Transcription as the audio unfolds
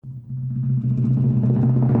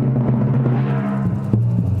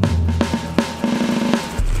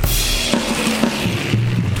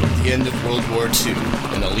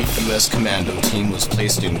U.S. commando team was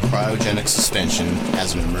placed in cryogenic suspension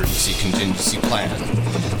as an emergency contingency plan.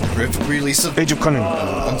 The horrific release of Age of Conan.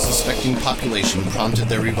 an unsuspecting population prompted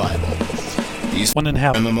their revival. These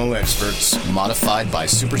MMO experts, modified by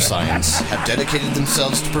super science, have dedicated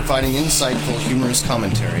themselves to providing insightful, humorous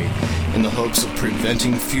commentary in the hopes of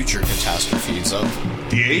preventing future catastrophes of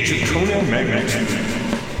The Age of Conan Magnet.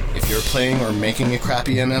 If you're playing or making a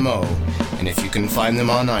crappy MMO, and if you can find them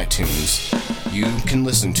on iTunes, you can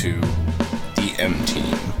listen to The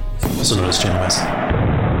M-Team. Also known as Channel Massive.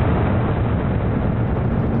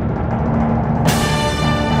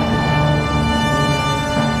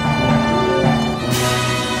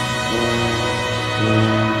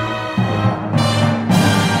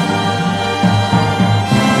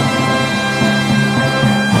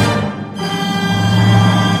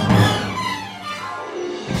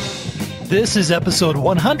 This is episode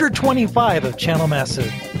 125 of Channel Massive.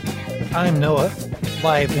 I'm Noah,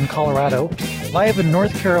 live in Colorado. Live in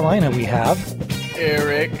North Carolina we have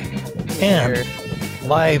Eric. And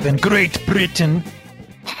live in Great Britain.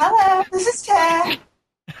 Hello, this is Tara.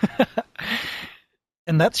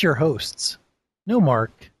 And that's your hosts. No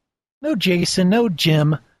Mark, no Jason, no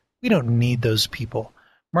Jim. We don't need those people.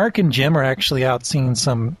 Mark and Jim are actually out seeing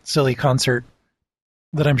some silly concert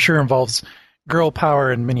that I'm sure involves girl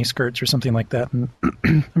power and mini skirts or something like that. And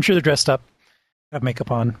I'm sure they're dressed up, have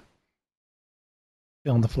makeup on,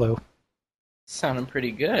 feeling the flow. Sounding pretty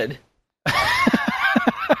good.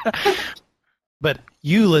 But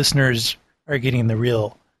you listeners are getting the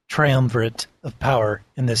real triumvirate of power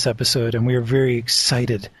in this episode, and we are very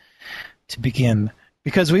excited to begin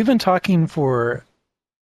because we've been talking for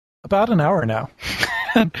about an hour now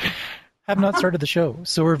and have not started the show.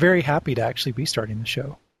 So we're very happy to actually be starting the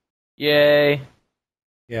show. Yay.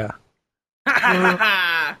 Yeah. And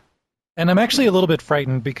I'm actually a little bit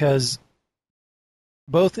frightened because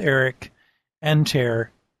both Eric and Ter,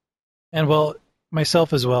 and well,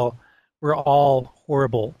 myself as well, we're all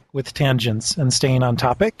horrible with tangents and staying on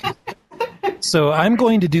topic. So I'm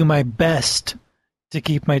going to do my best to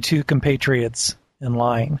keep my two compatriots in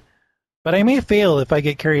line. But I may fail if I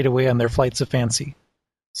get carried away on their flights of fancy.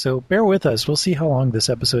 So bear with us. We'll see how long this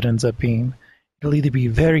episode ends up being. It'll either be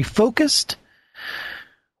very focused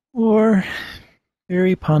or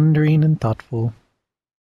very pondering and thoughtful.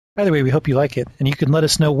 By the way, we hope you like it, and you can let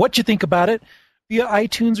us know what you think about it via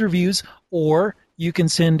iTunes reviews, or you can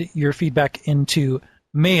send your feedback into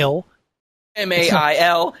mail.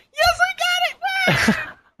 M-A-I-L. Yes, I got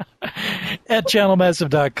it! At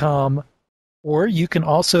channelmassive.com. Or you can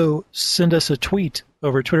also send us a tweet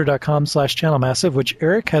over twitter.com/channelmassive, which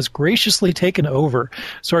Eric has graciously taken over.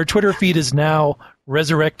 So our Twitter feed is now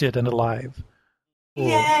resurrected and alive.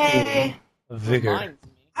 Yay! Vigor.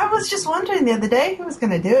 I was just wondering the other day who was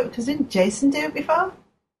going to do it, because didn't Jason do it before?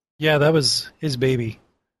 Yeah, that was his baby.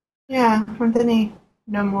 Yeah, and then he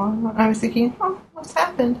no more. I was thinking, what's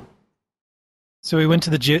happened? So we went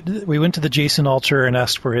to the Jason altar and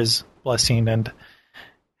asked for his blessing, and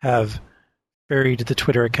have buried the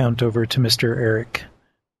Twitter account over to Mr. Eric,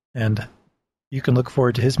 and you can look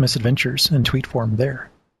forward to his misadventures in tweet form there.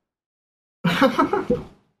 But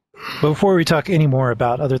before we talk any more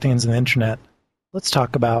about other things on the internet, let's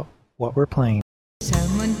talk about what we're playing.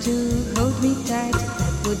 Someone to hold me tight,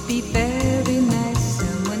 that would be very nice.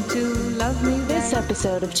 Someone to love me right. This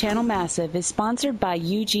episode of Channel Massive is sponsored by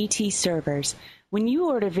UGT Servers. When you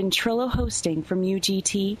order Ventrilo hosting from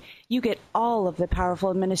UGT, you get all of the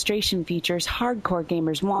powerful administration features hardcore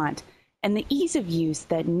gamers want and the ease of use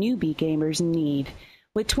that newbie gamers need.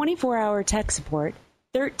 With 24-hour tech support,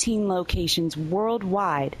 13 locations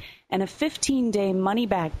worldwide, and a 15-day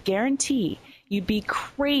money-back guarantee, you'd be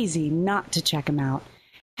crazy not to check them out.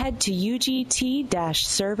 Head to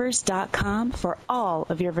ugt-servers.com for all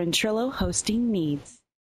of your Ventrilo hosting needs.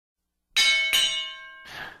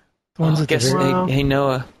 Hey,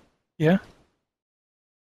 Noah. Yeah?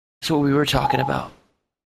 That's what we were talking about.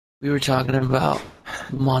 We were talking about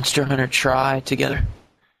Monster Hunter Tri together.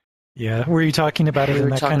 Yeah, were you talking about it in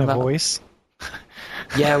that kind of voice?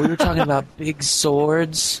 Yeah, we were talking about big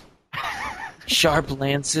swords, sharp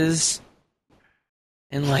lances,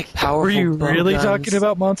 and like powerful. Were you really guns. talking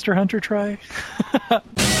about Monster Hunter Tri? I've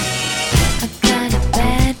got a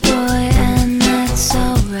bad boy, and that's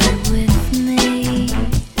alright with me.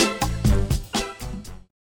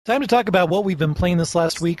 Time to talk about what we've been playing this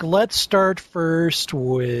last week. Let's start first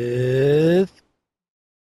with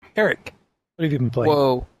Eric. What have you been playing?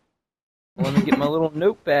 Whoa. Let me get my little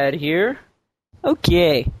notepad here.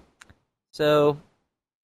 Okay. So,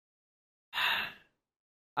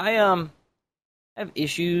 I have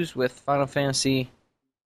issues with Final Fantasy,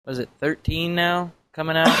 what is it, 13 now,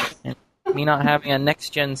 coming out? me not having a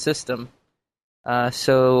next-gen system.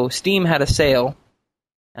 So Steam had a sale.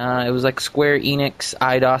 It was like Square Enix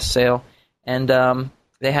IDOS sale, and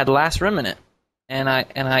they had Last Remnant. And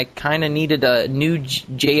I kind of needed a new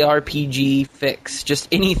JRPG fix, just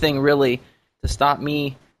anything really to stop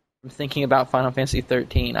me from thinking about Final Fantasy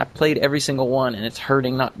 13. I played every single one, and it's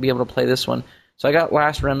hurting not to be able to play this one. So I got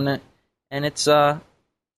Last Remnant, and it's a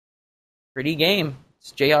pretty game.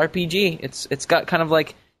 It's JRPG. It's got kind of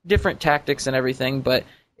like different tactics and everything, but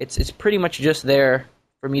it's pretty much just there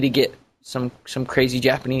for me to get some crazy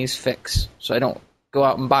Japanese fix, so I don't go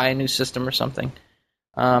out and buy a new system or something.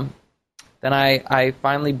 Then I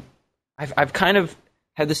finally I've kind of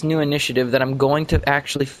had this new initiative that I'm going to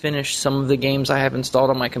actually finish some of the games I have installed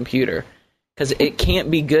on my computer, because it can't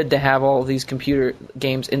be good to have all of these computer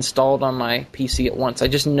games installed on my PC at once. I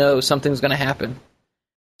just know something's going to happen.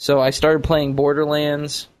 So I started playing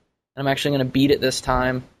Borderlands, and I'm actually going to beat it this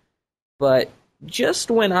time. But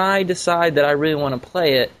just when I decide that I really want to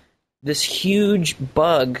play it, this huge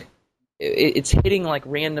bug, it's hitting like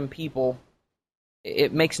random people.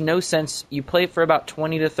 It makes no sense. You play it for about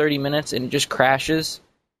 20 to 30 minutes and it just crashes.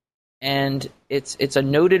 And it's a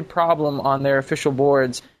noted problem on their official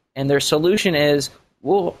boards. And their solution is,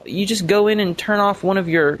 well, you just go in and turn off one of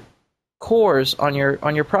your cores on your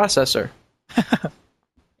processor.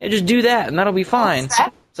 And just do that, and that'll be fine.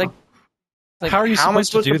 It's like how are you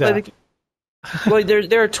supposed to do that? Well,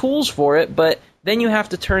 there are tools for it, but then you have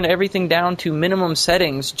to turn everything down to minimum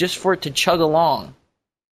settings just for it to chug along.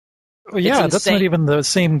 Well, yeah, that's not even the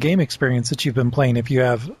same game experience that you've been playing if you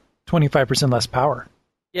have 25% less power.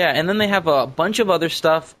 Yeah, and then they have a bunch of other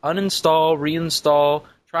stuff, uninstall, reinstall,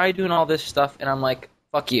 try doing all this stuff, and I'm like,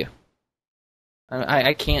 fuck you.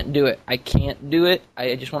 I can't do it. I can't do it.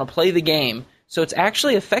 I just want to play the game. So it's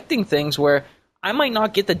actually affecting things where I might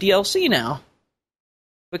not get the DLC now,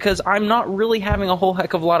 because I'm not really having a whole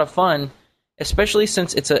heck of a lot of fun, especially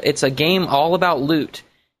since it's a game all about loot.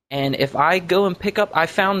 And if I go and pick up, I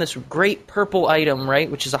found this great purple item, right,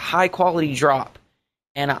 which is a high quality drop.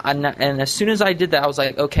 And as soon as I did that, I was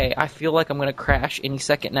like, okay, I feel like I'm going to crash any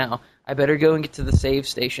second now. I better go and get to the save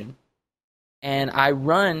station. And I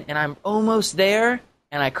run, and I'm almost there,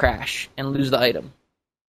 and I crash and lose the item.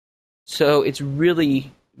 So it's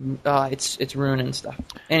really, it's ruining stuff.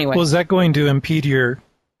 Anyway. Well, is that going to impede your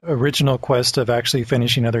original quest of actually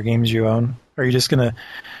finishing other games you own? Are you just going to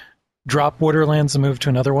drop Borderlands and move to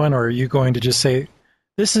another one, or are you going to just say,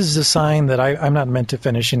 this is a sign that I'm not meant to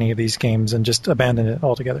finish any of these games, and just abandon it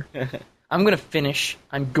altogether? I'm going to finish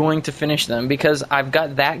them, because I've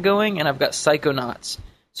got that going, and I've got Psychonauts.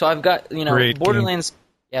 So I've got, Great Borderlands. Game.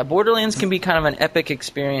 Yeah, Borderlands can be kind of an epic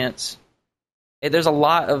experience. There's a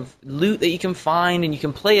lot of loot that you can find, and you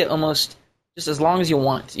can play it almost just as long as you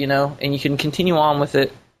want, and you can continue on with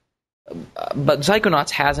it. But Psychonauts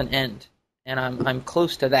has an end, and I'm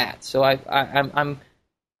close to that. So I'm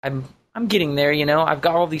getting there, I've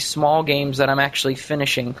got all these small games that I'm actually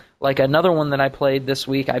finishing. Like another one that I played this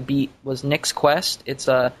week I beat was Nick's Quest. It's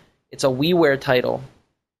a WiiWare title.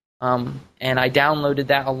 And I downloaded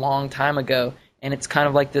that a long time ago, and it's kind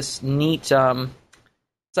of like this neat it's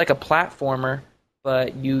like a platformer,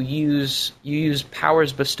 but you use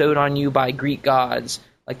powers bestowed on you by Greek gods,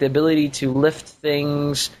 like the ability to lift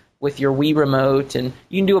things with your Wii remote, and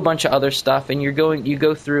you can do a bunch of other stuff, and you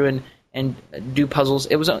go through and do puzzles.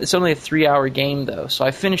 It's only a 3-hour game though, so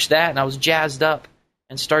I finished that and I was jazzed up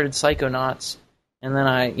and started Psychonauts, and then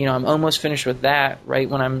I'm almost finished with that right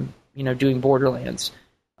when I'm doing Borderlands.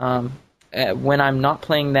 When I'm not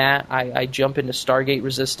playing that, I jump into Stargate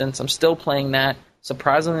Resistance. I'm still playing that.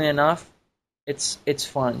 Surprisingly enough, it's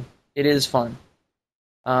fun. It is fun.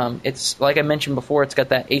 It's like I mentioned before, it's got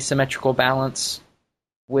that asymmetrical balance,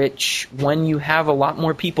 which when you have a lot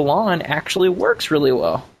more people on, actually works really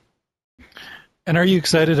well. And are you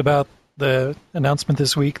excited about the announcement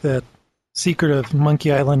this week that Secret of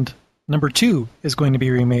Monkey Island #2 is going to be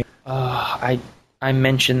remade? I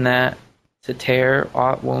mentioned that to Tare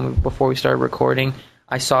before we started recording.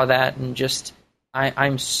 I saw that and just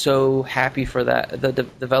I'm so happy for that. The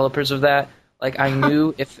developers of that, like, I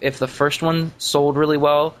knew if the first one sold really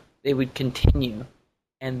well, they would continue.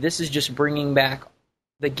 And this is just bringing back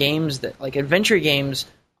the games that, like, adventure games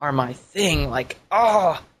are my thing. Like,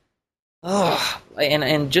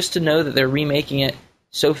 and just to know that they're remaking it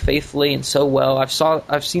so faithfully and so well. I've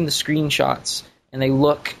seen the screenshots and they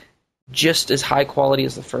look just as high quality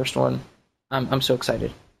as the first one. I'm so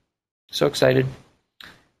excited. So excited.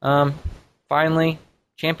 Finally,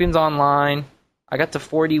 Champions Online. I got to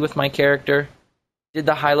 40 with my character. Did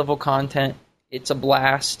the high-level content. It's a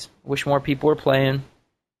blast. Wish more people were playing.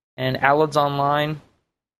 And Outlaws Online,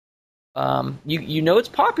 You know it's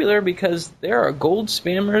popular because there are gold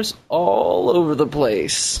spammers all over the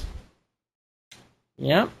place.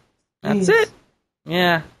 Yep, that's it.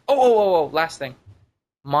 Yeah. Oh! Last thing,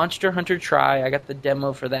 Monster Hunter Tri. I got the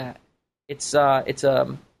demo for that. It's a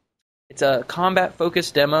combat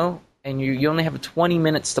focused demo, and you only have 20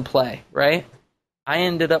 minutes to play. Right? I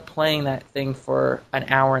ended up playing that thing for an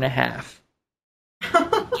hour and a half,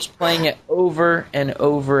 just playing it over and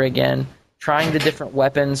over again, trying the different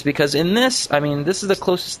weapons. Because in this, I mean, this is the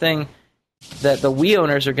closest thing that the Wii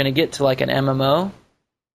owners are going to get to like an MMO.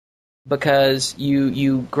 Because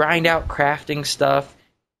you grind out crafting stuff.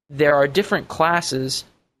 There are different classes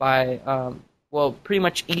by, pretty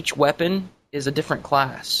much each weapon is a different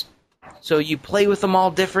class. So you play with them all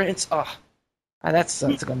different. That's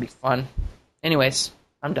going to be fun. Anyways,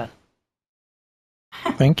 I'm done.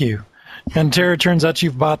 Thank you. And Tara, turns out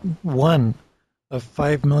you've bought one of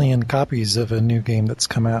 5 million copies of a new game that's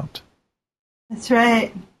come out. That's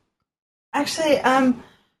right. Actually,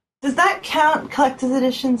 does that count collector's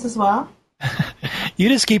editions as well? You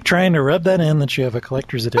just keep trying to rub that in that you have a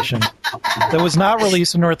collector's edition that was not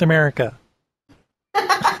released in North America.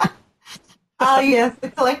 Yes, the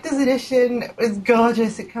collector's edition is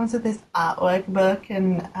gorgeous. It comes with this artwork book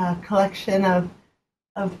and a collection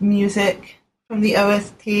of music from the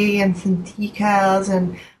OST and some decals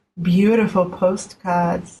and beautiful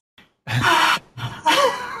postcards.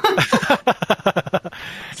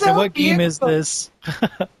 So what game is this?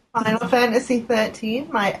 Final Fantasy 13,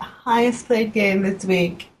 my highest played game this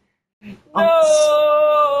week. No!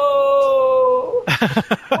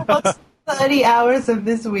 Almost 30 hours of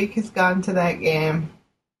this week has gone to that game.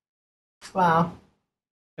 Wow.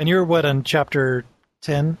 And you're on chapter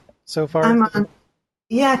 10 so far? I'm on,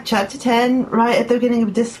 chapter 10, right at the beginning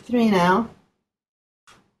of disc 3 now.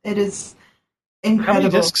 It is incredible. How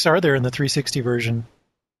many discs are there in the 360 version?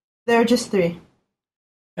 There are just 3.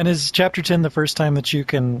 And is chapter 10 the first time that you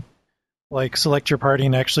can select your party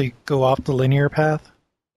and actually go off the linear path?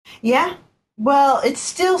 Yeah. Well, it's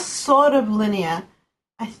still sort of linear.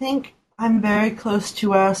 I think I'm very close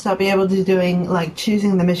to where I'll start be able to doing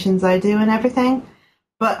choosing the missions I do and everything.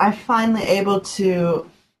 But I'm finally able to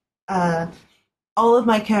all of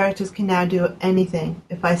my characters can now do anything.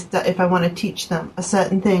 If I want to teach them a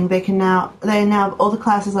certain thing, they now have all the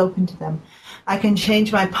classes open to them. I can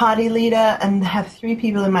change my party leader and have 3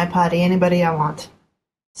 people in my party, anybody I want.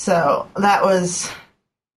 So it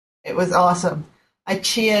was awesome. I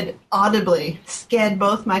cheered audibly, scared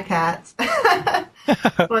both my cats.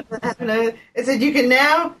 It said you can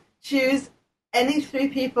now choose any 3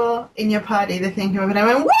 people in your party to think of, and I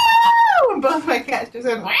went, "Woo!" And both my cats just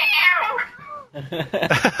went, "Wow!"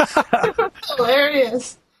 It was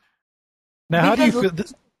hilarious. Now, how do you feel?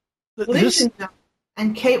 Lucian jumped,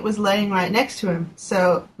 and Kate was laying right next to him.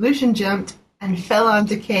 So Lucian jumped and fell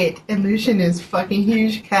onto Kate, and Lucian is a fucking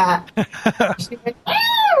huge cat. She went,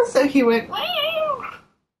 "Wow!" So he went, "Wow!"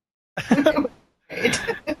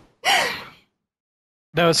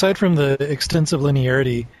 Now, aside from the extensive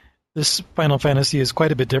linearity, this Final Fantasy is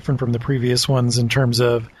quite a bit different from the previous ones in terms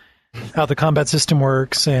of how the combat system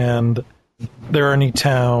works, and there are any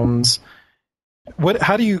towns. What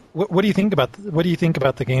do you think about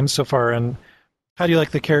the game so far, and how do you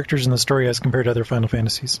like the characters and the story as compared to other Final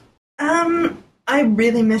Fantasies? I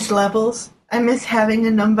really miss levels. I miss having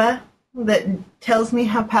a number that tells me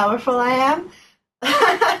how powerful I am.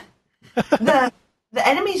 The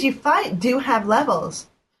enemies you fight do have levels,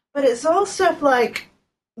 but it's all stuff like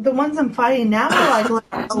the ones I'm fighting now are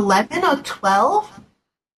like 11 or 12.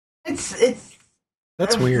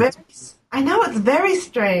 That's weird. I know, it's very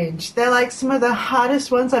strange. They're like some of the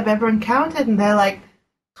hardest ones I've ever encountered, and they're like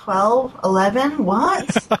 12, 11,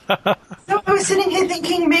 what? So I was sitting here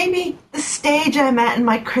thinking maybe the stage I'm at in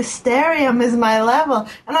my Crystarium is my level.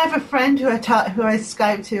 And I have a friend who I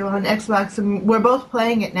Skype to on Xbox, and we're both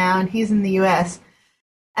playing it now, and he's in the US.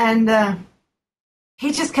 And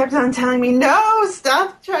he just kept on telling me, no,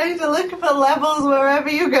 stop trying to look for levels wherever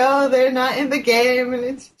you go. They're not in the game, and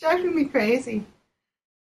it's driving me crazy.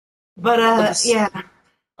 But, yeah.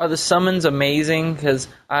 Are the summons amazing? Because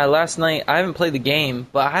last night, I haven't played the game,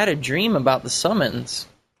 but I had a dream about the summons.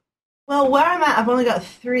 Well, where I'm at, I've only got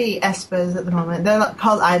 3 Espers at the moment. They're not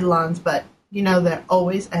called Eidolons, but, they're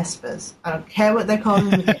always Espers. I don't care what they're called in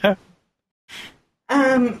the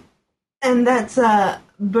game. And that's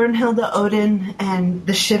Bernhilda Odin and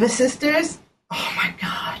the Shiva Sisters. Oh, my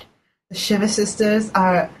God. The Shiva Sisters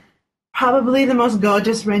are probably the most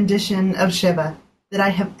gorgeous rendition of Shiva that I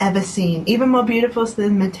have ever seen. Even more beautiful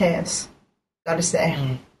than Mateus, gotta say.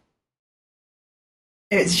 Mm.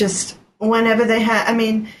 It's just, whenever they have,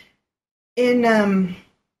 in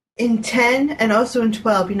in 10 and also in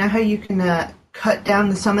 12, you know how you can cut down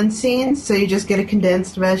the summon scenes so you just get a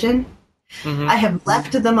condensed version? Mm-hmm. I have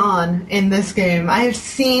left them on in this game. I have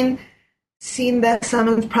seen that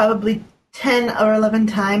summons probably 10 or 11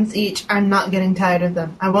 times each. I'm not getting tired of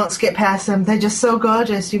them. I won't skip past them. They're just so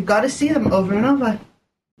gorgeous. You've got to see them over and over.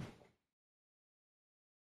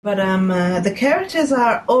 But the characters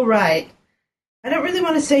are alright. I don't really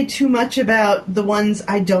want to say too much about the ones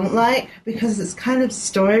I don't like because it's kind of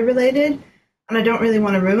story related and I don't really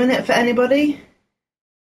want to ruin it for anybody.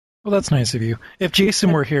 Well, that's nice of you. If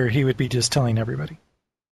Jason were here, he would be just telling everybody.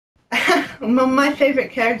 My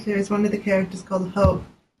favorite character is one of the characters called Hope.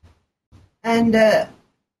 And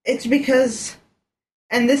it's because,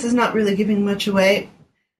 and this is not really giving much away,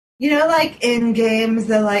 you know, like in games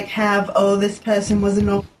they like have, oh, this person was a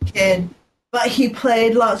normal kid, but he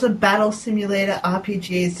played lots of battle simulator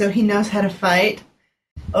RPGs, so he knows how to fight.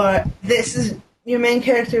 Or this is, your main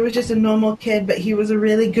character was just a normal kid, but he was a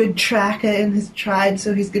really good tracker in his tribe,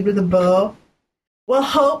 so he's good with a bow. Well,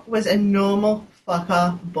 Hope was a normal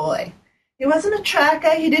fuck-off boy. He wasn't a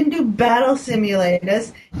tracker, he didn't do battle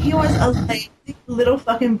simulators. He was a lazy little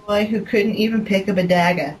fucking boy who couldn't even pick up a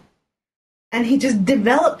dagger. And he just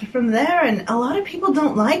developed from there, and a lot of people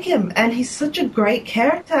don't like him. And he's such a great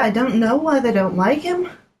character, I don't know why they don't like him.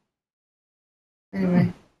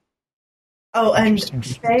 Anyway. Oh, and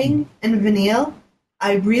Fang and Vanille,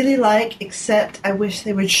 I really like, except I wish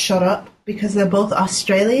they would shut up, because they're both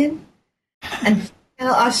Australian. And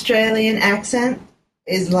female Australian accent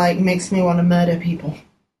is like, makes me want to murder people.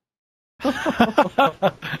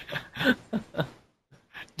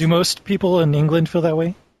 Do most people in England feel that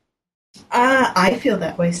way? I feel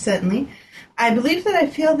that way, certainly. I believe that I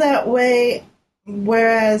feel that way,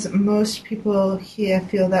 whereas most people here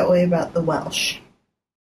feel that way about the Welsh.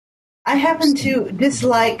 I happen to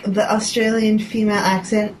dislike the Australian female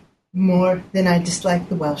accent more than I dislike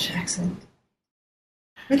the Welsh accent.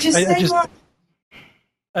 Which is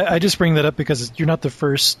I just bring that up because you're not the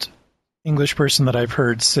first English person that I've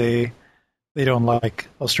heard say they don't like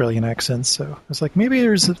Australian accents. So it's like maybe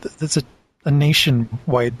that's a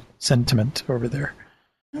nationwide sentiment over there.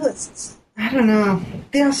 Well, I don't know.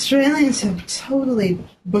 The Australians have totally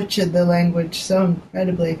butchered the language so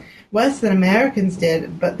incredibly. Worse than Americans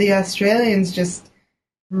did, but the Australians just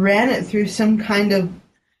ran it through some kind of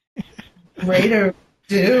Raider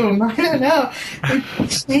doom. I don't know. They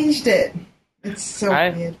changed it. It's so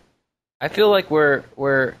weird. I feel like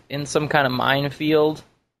we're in some kind of minefield,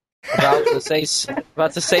 about to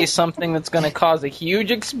say something that's going to cause a huge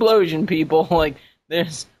explosion. People, like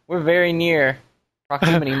we're very near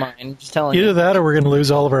proximity mine. Just telling you. Either that, or we're going to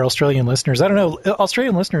lose all of our Australian listeners. I don't know,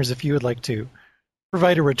 Australian listeners. If you would like to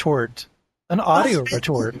provide a retort, an audio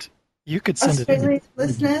retort, you could send Australian it in.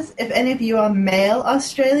 Listeners, if any of you are male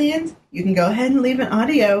Australians, you can go ahead and leave an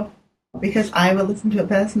audio because I will listen to it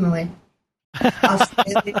personally.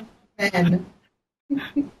 Australian men.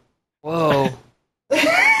 Whoa.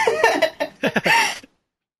 I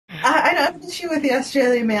don't have an issue with the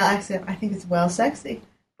Australian male accent. I think it's well sexy.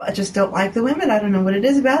 But I just don't like the women. I don't know what it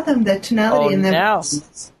is about them. Their tonality and their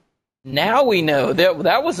voices. Now we know.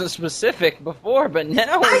 That wasn't specific before, but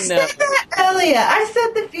now we know. I said that earlier. I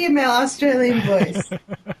said the female Australian voice.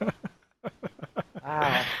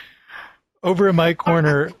 Wow. Over in my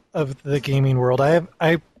corner of the gaming world,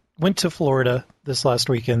 I went to Florida this last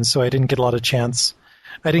weekend, so I didn't get a lot of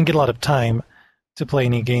time to play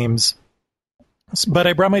any games. But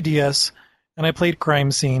I brought my DS, and I played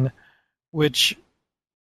Crime Scene, which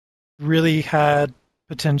really had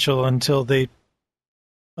potential until they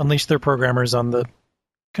unleashed their programmers on the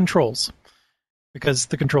controls, because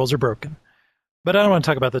the controls are broken. But I don't want to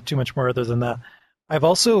talk about that too much more other than that. I've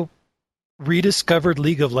also rediscovered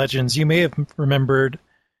League of Legends. You may have remembered,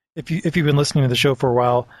 if you've been listening to the show for a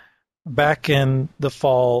while, back in the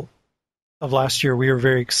fall of last year, we were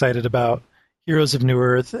very excited about Heroes of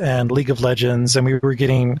Newerth and League of Legends, and we were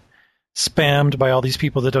getting spammed by all these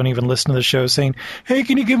people that don't even listen to the show saying, hey,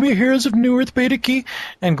 can you give me a Heroes of Newerth beta key?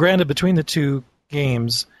 And granted, between the two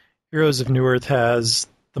games, Heroes of Newerth has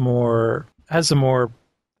a more,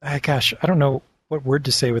 gosh, I don't know what word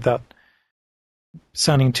to say without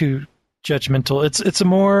sounding too judgmental. It's a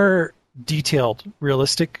more detailed,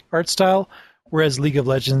 realistic art style, whereas League of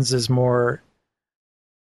Legends is more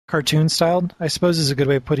cartoon styled, I suppose is a good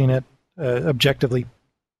way of putting it objectively.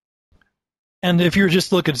 And if you were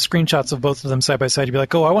just look at screenshots of both of them side by side, you'd be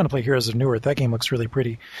like, oh, I want to play Heroes of Newerth. That game looks really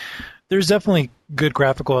pretty. There's definitely good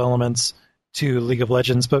graphical elements to League of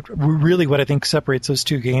Legends, but really what I think separates those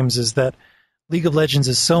two games is that League of Legends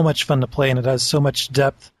is so much fun to play, and it has so much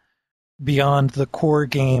depth beyond the core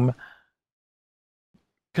game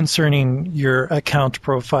concerning your account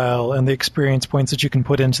profile and the experience points that you can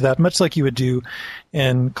put into that, much like you would do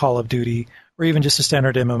in Call of Duty or even just a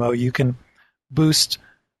standard MMO. You can boost,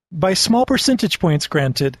 by small percentage points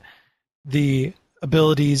granted, the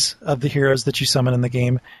abilities of the heroes that you summon in the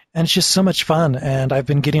game, and it's just so much fun. And I've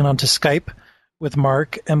been getting onto Skype with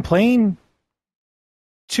Mark and playing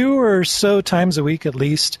 2 or so times a week at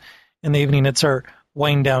least in the evening. It's our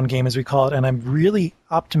wind down game, as we call it, and I'm really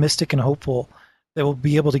optimistic and hopeful that we'll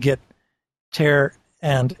be able to get Tara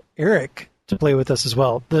and Eric to play with us as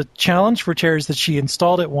well. The challenge for Tara is that she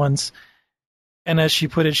installed it once, and as she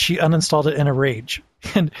put it, she uninstalled it in a rage.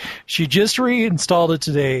 And she just reinstalled it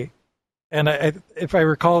today. And if I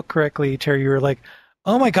recall correctly, Terry, you were like,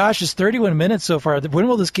 oh my gosh, it's 31 minutes so far. When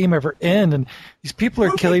will this game ever end? And these people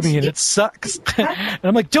are killing me, and it sucks. And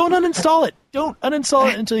I'm like, don't uninstall it. Don't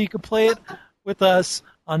uninstall it until you can play it with us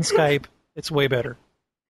on Skype. It's way better.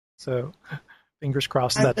 So, fingers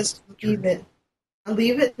crossed. That's leave it. I'll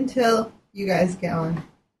leave it until you guys get on.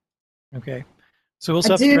 Okay. So we'll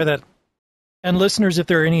still have to try that. And listeners, if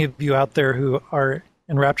there are any of you out there who are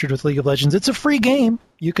enraptured with League of Legends, it's a free game.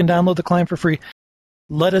 You can download the client for free.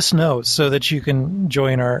 Let us know so that you can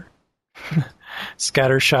join our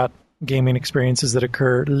scattershot gaming experiences that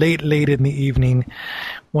occur late in the evening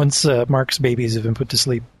once Mark's babies have been put to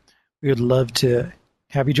sleep. We would love to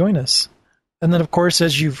have you join us. And then, of course,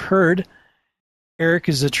 as you've heard, Eric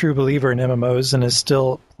is a true believer in MMOs and is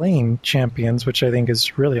still playing Champions, which I think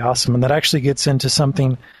is really awesome. And that actually gets into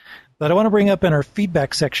something that I want to bring up in our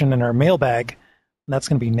feedback section in our mailbag, and that's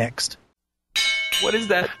going to be next. What is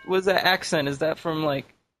that? What's that accent? Is that from,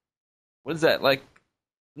 like, what is that, like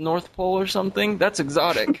North Pole or something? That's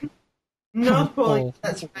exotic. North Pole,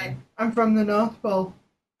 that's right. I'm from the North Pole.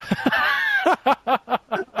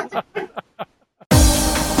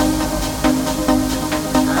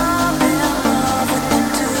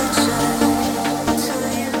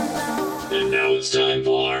 And now it's time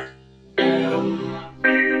for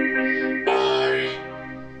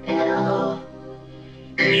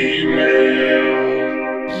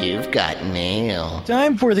You've got mail.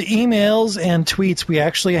 Time for the emails and tweets. We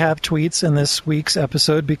actually have tweets in this week's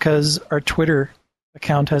episode because our Twitter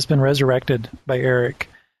account has been resurrected by Eric.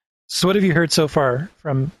 So what have you heard so far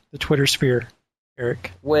from the Twitter sphere,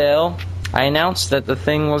 Eric? Well, I announced that the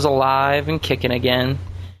thing was alive and kicking again,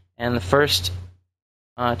 and the first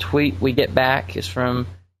tweet we get back is from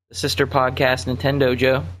the sister podcast Nintendo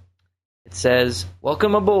Joe. It says,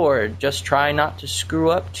 "Welcome aboard. Just try not to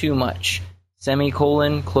screw up too much.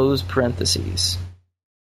 Semicolon, close parentheses."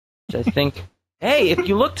 Which I think, hey, if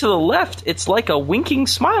you look to the left, it's like a winking,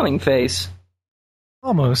 smiling face.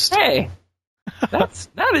 Almost. Hey,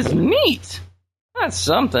 that is neat. That's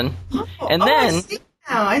something. And then,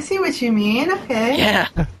 I see what you mean. Okay. Yeah,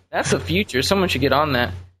 that's the future. Someone should get on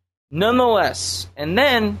that. Nonetheless, and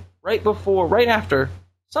then right after,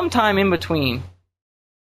 sometime in between,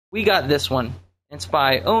 we got this one. It's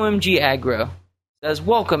by OMG Aggro. It says,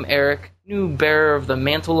 "Welcome, Eric, new bearer of the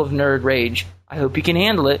mantle of nerd rage. I hope you can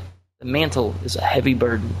handle it. The mantle is a heavy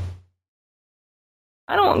burden."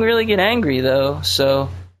 I don't really get angry, though, so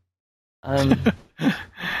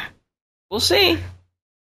we'll see. And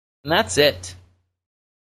that's it.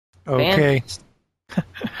 Okay.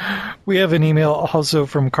 We have an email also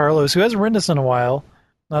from Carlos, who hasn't written us in a while.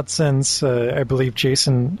 Not since, I believe,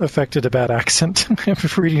 Jason affected a bad accent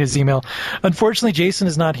for reading his email. Unfortunately, Jason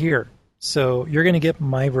is not here. So you're going to get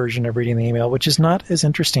my version of reading the email, which is not as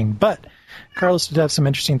interesting. But Carlos did have some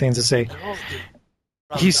interesting things to say.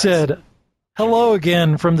 He said, "Hello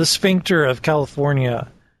again from the sphincter of California."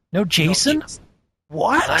 No Jason?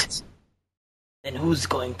 What? Then who's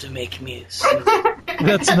going to make music?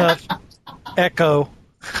 That's enough. Echo.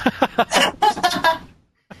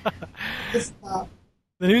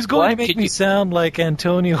 Then who's going to make me sound like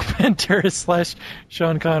Antonio Banderas /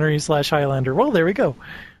 Sean Connery / Highlander? Well, there we go.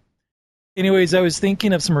 Anyways, I was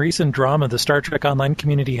thinking of some recent drama the Star Trek Online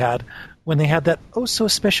community had when they had that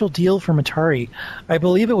oh-so-special deal from Atari. I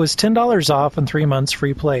believe it was $10 off and 3 months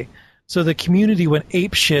free play. So the community went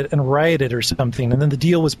apeshit and rioted or something, and then the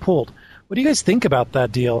deal was pulled. What do you guys think about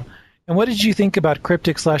that deal? And what did you think about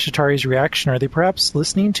Cryptic / Atari's reaction? Are they perhaps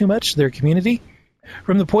listening too much to their community?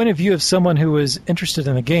 From the point of view of someone who was interested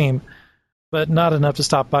in the game, but not enough to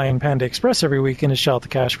stop buying Panda Express every week and to shell out the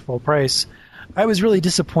cash for full price, I was really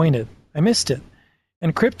disappointed. I missed it.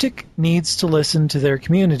 And Cryptic needs to listen to their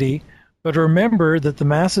community, but remember that the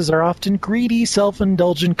masses are often greedy,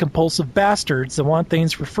 self-indulgent, compulsive bastards that want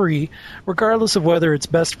things for free, regardless of whether it's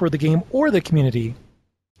best for the game or the community.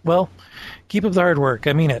 Well, keep up the hard work.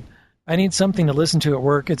 I mean it. I need something to listen to at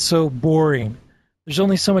work. It's so boring. There's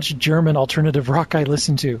only so much German alternative rock I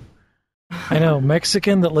listen to. I know,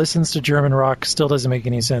 Mexican that listens to German rock still doesn't make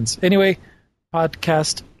any sense. Anyway,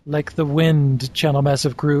 podcast like the wind, Channel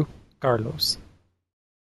Massive crew, Carlos.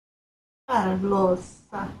 Carlos.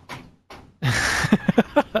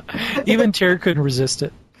 Even Terry couldn't resist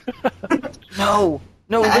it. No,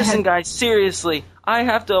 listen, guys, seriously, I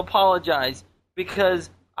have to apologize because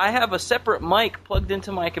I have a separate mic plugged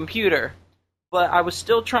into my computer, but I was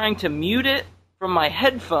still trying to mute it from my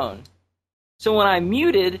headphone. So when I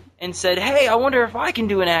muted and said, hey, I wonder if I can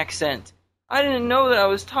do an accent, I didn't know that I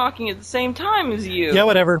was talking at the same time as you. Yeah,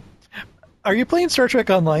 whatever. Are you playing Star Trek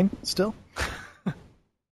Online still?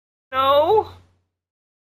 No.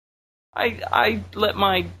 I let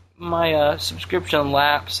my subscription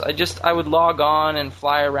lapse. I would log on and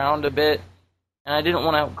fly around a bit, and I didn't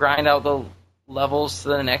want to grind out the levels to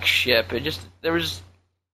the next ship.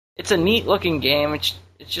 It's a neat looking game. It's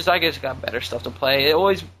just I guess got better stuff to play.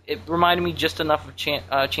 It reminded me just enough of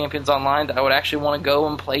Champions Online that I would actually want to go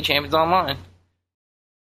and play Champions Online.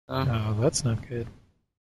 Oh, that's not good.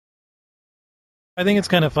 I think it's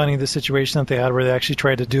kind of funny the situation that they had where they actually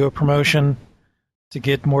tried to do a promotion to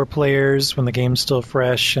get more players when the game's still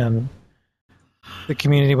fresh, and the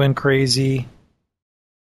community went crazy.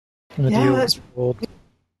 And the deal was rolled.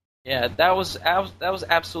 Yeah, that was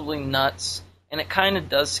absolutely nuts, and it kind of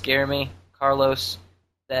does scare me, Carlos,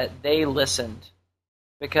 that they listened,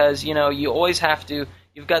 because you always have to.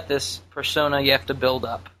 You've got this persona you have to build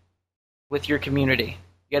up with your community.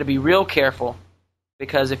 You got to be real careful,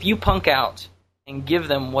 because if you punk out and give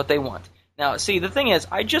them what they want. Now, see, the thing is,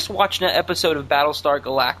 I just watched an episode of Battlestar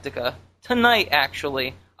Galactica tonight,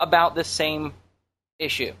 actually, about this same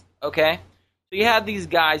issue, okay? So you had these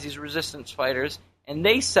guys, these resistance fighters, and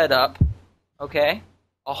they set up, okay,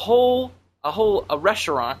 a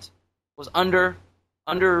restaurant was under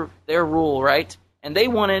their rule, right? And they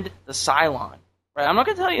wanted the Cylon, right? I'm not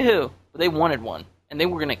going to tell you who, but they wanted one, and they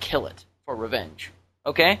were going to kill it for revenge,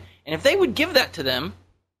 okay? And if they would give that to them,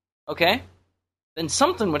 okay, then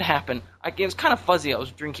something would happen. It was kind of fuzzy, I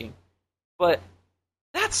was drinking. But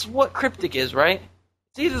that's what Cryptic is, right?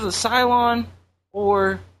 It's either the Cylon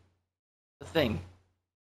or the thing.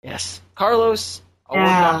 Yes. Carlos, I'll work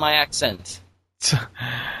on my accent. Sure.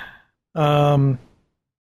 I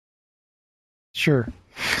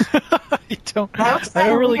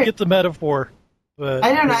don't really get the metaphor. But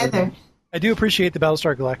I don't either. I do appreciate the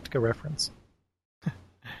Battlestar Galactica reference.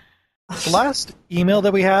 The last email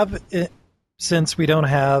that we have, since we don't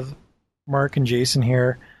have Mark and Jason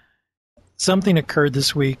here, something occurred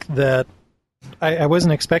this week that I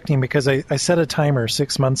wasn't expecting, because I set a timer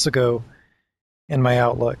 6 months ago in my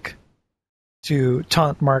Outlook to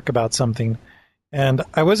taunt Mark about something, and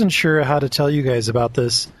I wasn't sure how to tell you guys about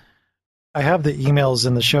this. I have the emails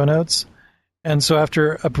in the show notes, and so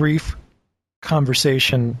after a brief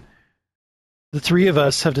conversation, the three of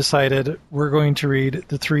us have decided we're going to read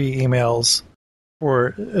the 3 emails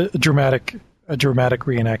for a dramatic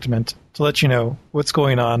reenactment to let you know what's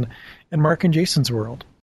going on in Mark and Jason's world.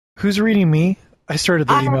 Who's reading me? I started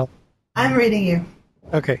the email. I'm reading you.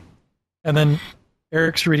 Okay. And then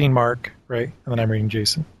Eric's reading Mark, right? And then I'm reading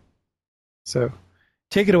Jason. So,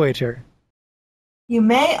 take it away, Terry. You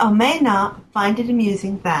may or may not find it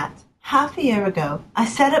amusing that, half a year ago, I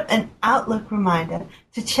set up an Outlook reminder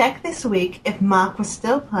to check this week if Mark was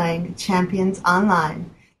still playing Champions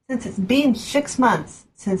Online, since it's been 6 months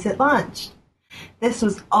since it launched. This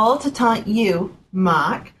was all to taunt you,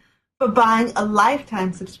 Mark, for buying a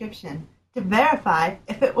lifetime subscription to verify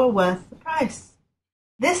if it were worth the price.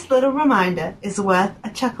 This little reminder is worth a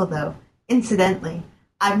chuckle, though. Incidentally,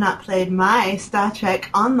 I've not played my Star Trek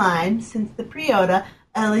Online since the pre-order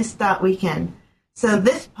early start weekend, so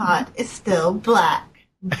this part is still black.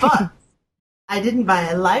 But I didn't buy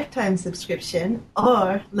a lifetime subscription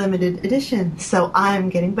or limited edition, so I'm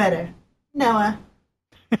getting better. Noah.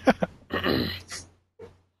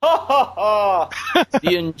 Ha ha ha!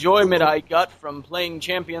 The enjoyment I got from playing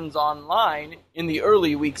Champions Online in the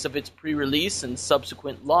early weeks of its pre-release and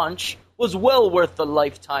subsequent launch was well worth the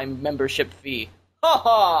lifetime membership fee. Ha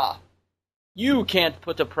ha! You can't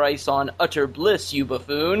put a price on utter bliss, you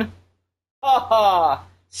buffoon. Ha ha!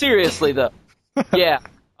 Seriously, though. Yeah,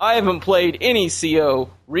 I haven't played any CO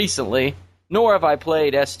recently, nor have I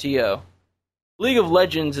played STO. League of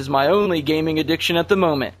Legends is my only gaming addiction at the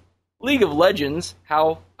moment. League of Legends,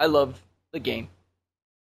 how I love the game.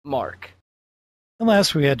 Mark. And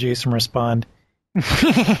last we had Jason respond,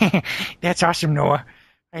 "That's awesome, Noah.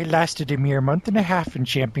 I lasted a mere month and a half in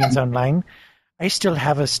Champions Online. I still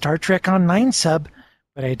have a Star Trek Online sub,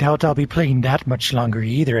 But I doubt I'll be playing that much longer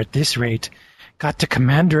either at this rate. Got to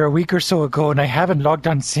Commander a week or so ago, and I haven't logged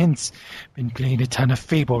on since. Been playing a ton of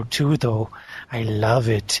Fable too, though. I love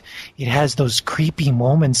it. It has those creepy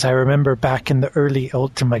moments I remember back in the early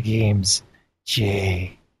Ultima games.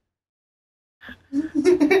 Jay.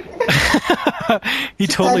 He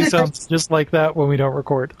totally sounds just like that when we don't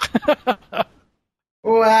record.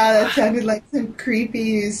 Wow, that sounded like some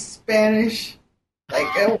creepy Spanish,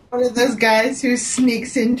 like one of those guys who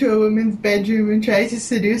sneaks into a woman's bedroom and tries to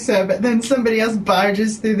seduce her, but then somebody else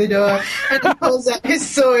barges through the door and he pulls out his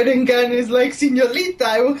sword and gun and is like, "Señorita,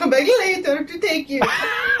 I will come back later to take you."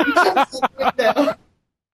 He jumps out the window.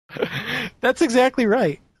 That's exactly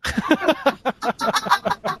right.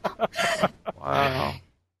 Wow.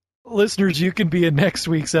 Listeners, you can be in next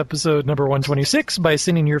week's episode number 126 by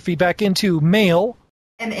sending your feedback into mail.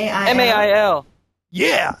 MAIL.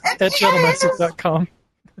 Yeah, at channelmessage.com.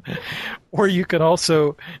 Or you can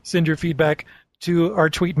also send your feedback to our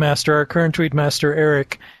tweetmaster, our current tweetmaster,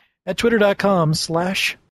 Eric, at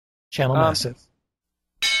twitter.com/channelmassive.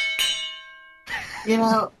 You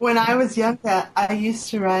know, when I was younger, I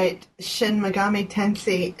used to write Shin Megami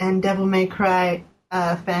Tensei and Devil May Cry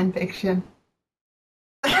fan fiction.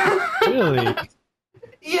 Really?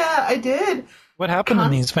 Yeah, I did. What happened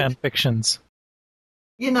in these fan fictions?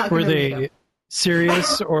 You're not Were gonna read they them.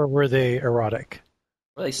 serious or were they erotic?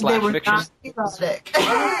 Were they They slash were fiction? not erotic.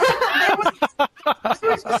 they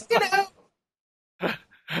were just,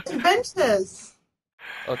 adventures.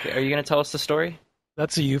 Okay, are you going to tell us the story?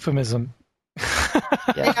 That's a euphemism.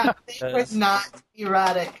 Yeah, they were not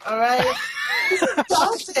erotic, alright?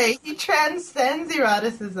 Dante, he transcends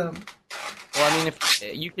eroticism. Well, I mean, if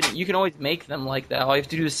you can always make them like that. All you have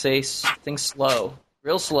to do is say things slow,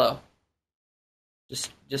 real slow.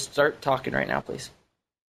 Just start talking right now, please.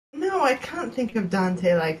 No, I can't think of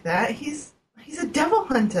Dante like that. He's a devil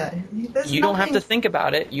hunter. You don't have to think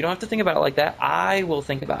about it. You don't have to think about it like that. I will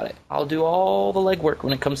think about it. I'll do all the legwork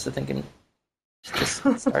when it comes to thinking. Just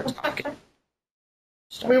start talking.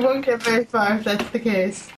 We won't get very far if that's the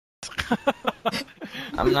case.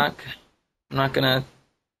 I'm not gonna.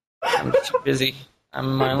 I'm too busy. I'm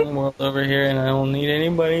in my own world over here, and I don't need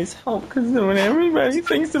anybody's help. Because when everybody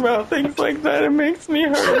thinks about things like that, it makes me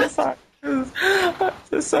hurt inside.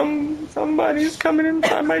 Because somebody's coming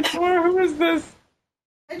inside my door. Who is this?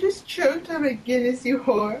 I just choked on a Guinness, you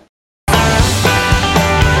whore.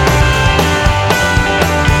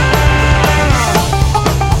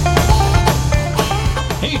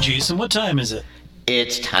 Hey, Jason, what time is it?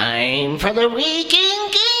 It's time for the Week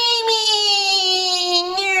in Gaming!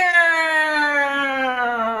 Yeah!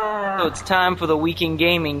 So it's time for the Week in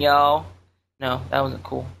Gaming, y'all. No, that wasn't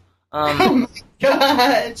cool. Oh my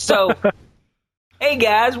god! So, hey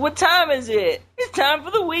guys, what time is it? It's time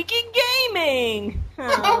for the Week in Gaming!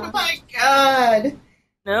 Oh my god!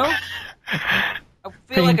 No? I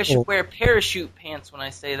feel like I should wear parachute pants when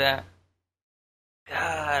I say that.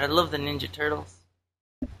 God, I love the Ninja Turtles.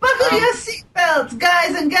 Buckle your seatbelts,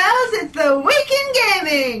 guys and gals. It's the Week in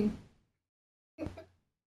Gaming.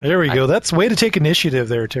 There we go. That's way to take initiative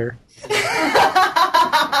there, Ter.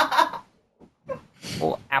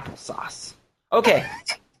 Oh, applesauce. Okay.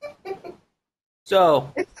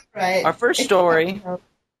 So, Right. our first story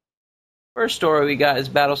we got is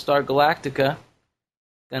Battlestar Galactica.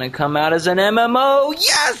 Gonna come out as an MMO.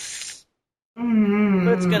 Yes!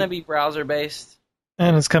 But it's gonna be browser based.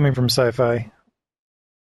 And it's coming from Sci-Fi.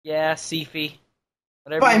 Yeah, Sci-Fi.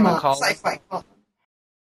 Whatever you want to call it. Sci-Fi.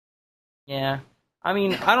 Yeah. I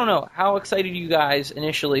mean, I don't know. How excited are you guys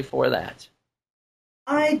initially for that?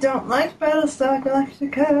 I don't like Battlestar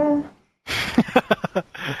Galactica.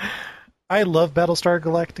 I love Battlestar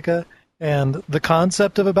Galactica, and the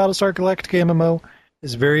concept of a Battlestar Galactica MMO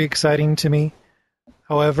is very exciting to me.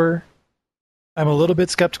 However, I'm a little bit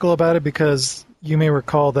skeptical about it because you may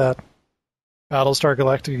recall that Battlestar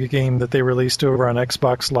Galactica game that they released over on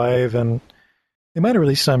Xbox Live, and they might have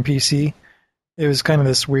released it on PC. It was kind of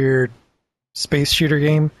this weird space shooter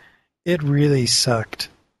game. It really sucked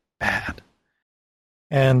bad.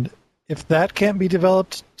 And if that can't be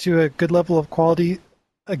developed to a good level of quality,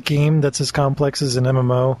 a game that's as complex as an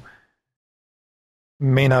MMO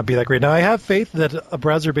may not be that great. Now, I have faith that a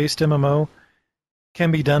browser-based MMO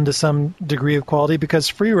can be done to some degree of quality because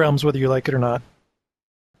Free Realms, whether you like it or not,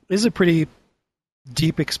 is a pretty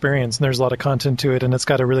deep experience, and there's a lot of content to it, and it's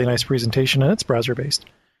got a really nice presentation, and it's browser-based.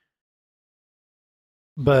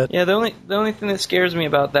 But yeah, the only thing that scares me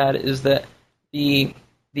about that is that the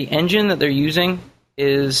engine that they're using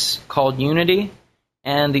is called Unity,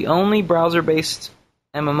 and the only browser-based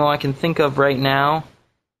MMO I can think of right now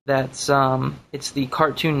that's it's the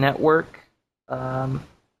Cartoon Network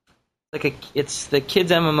it's the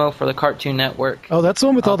kids MMO for the Cartoon Network. Oh, that's the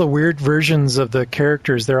one with all the weird versions of the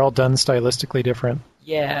characters. They're all done stylistically different.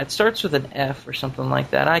 Yeah, it starts with an F or something like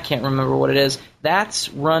that. I can't remember what it is. That's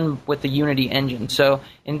run with the Unity engine. So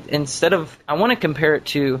instead of, I want to compare it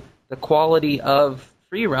to the quality of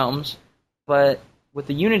Free Realms, but with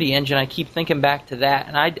the Unity engine, I keep thinking back to that,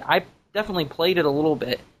 and I definitely played it a little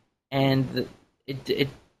bit, and it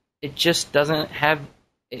just doesn't have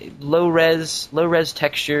low res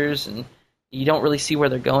textures, and you don't really see where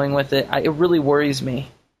they're going with it. It really worries me.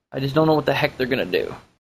 I just don't know what the heck they're gonna do.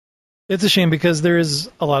 It's a shame because there is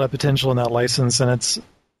a lot of potential in that license, and it's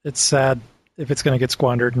sad if it's going to get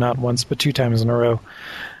squandered not once but 2 times in a row.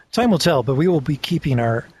 Time will tell, but we will be keeping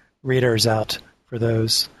our radars out for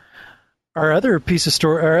those. Our other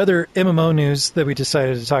MMO news that we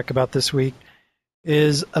decided to talk about this week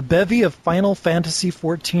is a bevy of Final Fantasy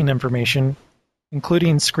XIV information,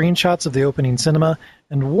 including screenshots of the opening cinema,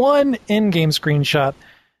 and one in-game screenshot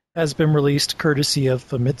has been released courtesy of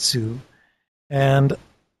Famitsu. And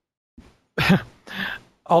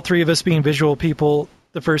all three of us being visual people,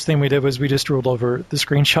 the first thing we did was we just ruled over the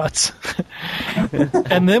screenshots.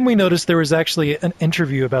 And then we noticed there was actually an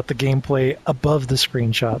interview about the gameplay above the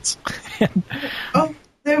screenshots. Oh,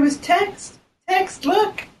 there was text. Text,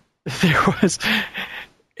 look! There was.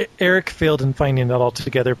 Eric failed in finding that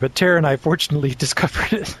altogether, but Tara and I fortunately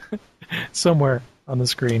discovered it somewhere on the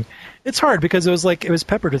screen. It's hard because it was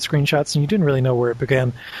peppered with screenshots and you didn't really know where it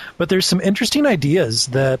began. But there's some interesting ideas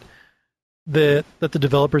that the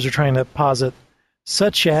developers are trying to posit,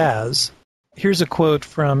 such as, here's a quote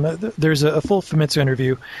from, there's a full Famitsu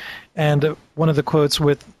interview, and one of the quotes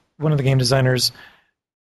with one of the game designers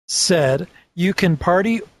said, "You can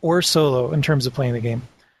party or solo in terms of playing the game,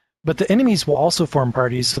 but the enemies will also form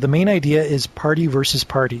parties, so the main idea is party versus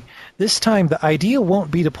party. This time, the idea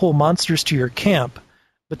won't be to pull monsters to your camp,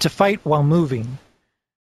 but to fight while moving."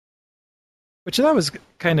 Which I thought was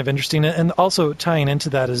kind of interesting, and also tying into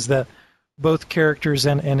that is that both characters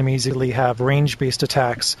and enemies really have range-based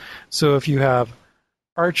attacks. So if you have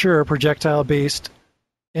archer or projectile-based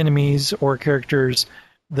enemies or characters,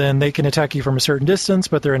 then they can attack you from a certain distance,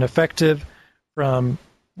 but they're ineffective from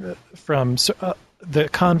the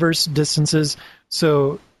converse distances.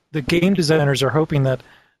 So the game designers are hoping that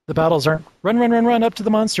the battles aren't run up to the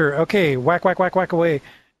monster. Okay, whack away.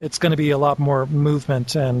 It's going to be a lot more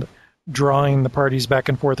movement and drawing the parties back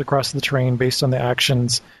and forth across the terrain based on the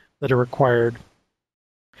actions that are required.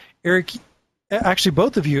 Eric, actually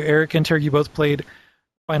both of you, Eric and Terry, you both played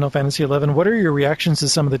Final Fantasy XI. What are your reactions to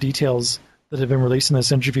some of the details that have been released in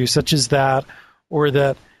this interview, such as that, or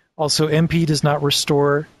that also MP does not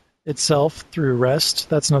restore itself through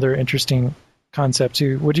rest? That's another interesting concept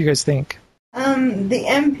too. What do you guys think? The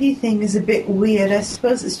MP thing is a bit weird. I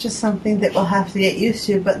suppose it's just something that we'll have to get used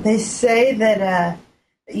to, but they say that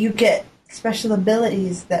you get special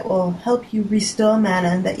abilities that will help you restore mana,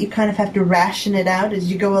 and that you kind of have to ration it out as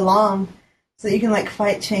you go along, so that you can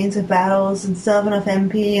fight chains of battles and still have enough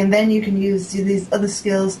MP, and then you can use these other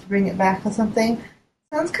skills to bring it back or something.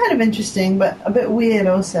 Sounds kind of interesting, but a bit weird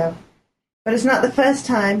also. But it's not the first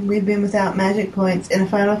time we've been without magic points in a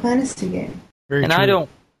Final Fantasy game. Very true.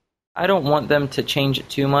 I don't want them to change it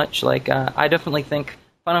too much. I definitely think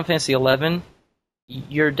Final Fantasy XI,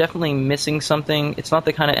 you're definitely missing something. It's not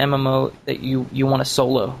the kind of MMO that you want to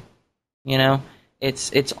solo.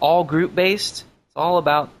 It's all group based. It's all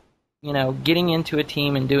about getting into a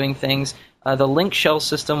team and doing things. The link shell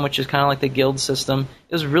system, which is kind of like the guild system,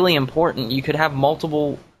 is really important. You could have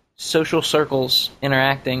multiple social circles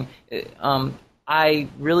interacting. I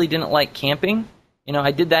really didn't like camping.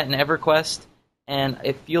 I did that in EverQuest, and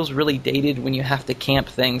it feels really dated when you have to camp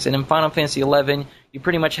things. And in Final Fantasy XI, you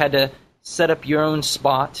pretty much had to set up your own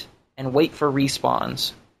spot and wait for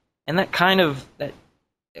respawns. And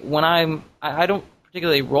when I don't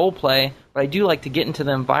particularly role play, but I do like to get into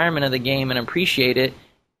the environment of the game and appreciate it.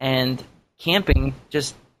 And camping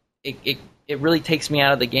just it really takes me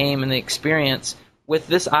out of the game and the experience. With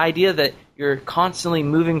this idea that you're constantly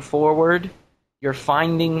moving forward, you're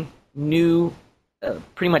finding new,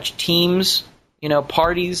 pretty much teams,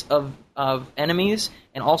 parties of enemies,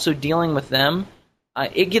 and also dealing with them.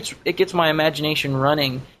 It gets my imagination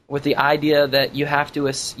running with the idea that you have to,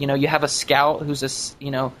 you have a scout who's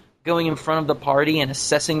going in front of the party and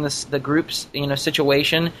assessing the group's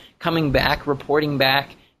situation, coming back, reporting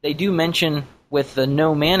back. They do mention with the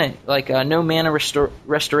no mana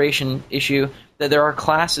restoration issue that there are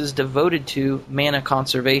classes devoted to mana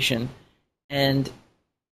conservation, and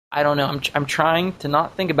I don't know. I'm trying to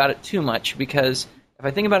not think about it too much, because if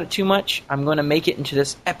I think about it too much, I'm going to make it into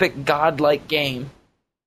this epic godlike game.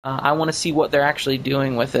 I want to see what they're actually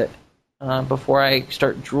doing with it before I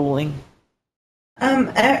start drooling.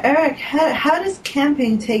 Eric, how does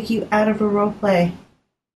camping take you out of a roleplay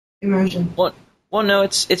immersion? Well, no,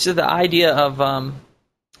 it's the idea of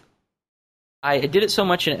I did it so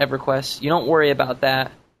much in EverQuest. You don't worry about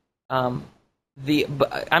that.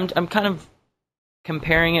 But I'm kind of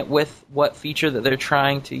comparing it with what feature that they're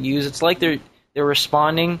trying to use. It's like they're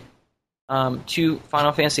responding to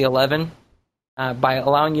Final Fantasy XI by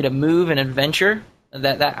allowing you to move and adventure.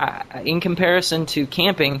 That in comparison to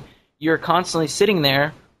camping, you're constantly sitting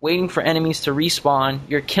there waiting for enemies to respawn.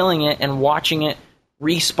 You're killing it and watching it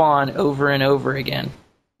respawn over and over again.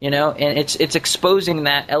 And it's exposing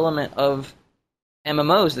that element of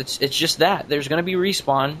MMOs. It's just that there's going to be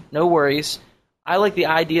respawn, no worries. I like the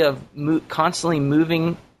idea of constantly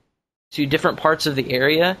moving to different parts of the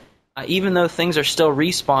area. Even though things are still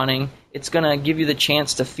respawning, it's going to give you the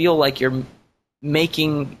chance to feel like you're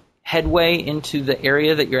making headway into the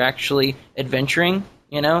area that you're actually adventuring,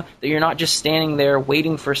 that you're not just standing there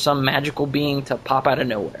waiting for some magical being to pop out of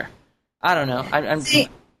nowhere. I don't know.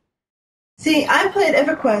 See, I played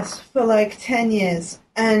EverQuest for like 10 years,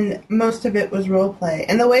 and most of it was roleplay.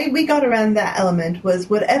 And the way we got around that element was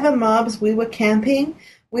whatever mobs we were camping,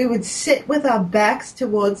 we would sit with our backs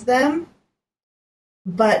towards them,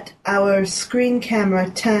 but our screen camera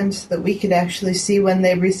turned so that we could actually see when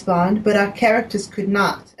they respawned, but our characters could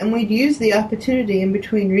not. And we'd use the opportunity in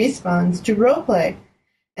between respawns to roleplay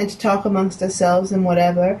and to talk amongst ourselves and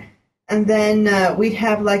whatever. And then we'd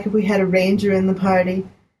have, like, if we had a ranger in the party,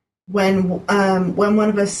 when one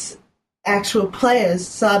of us actual players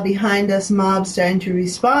saw behind us mobs starting to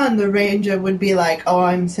respawn, the ranger would be like, oh,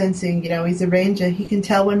 I'm sensing, he's a ranger. He can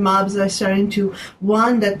tell when mobs are starting to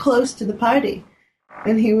wander close to the party.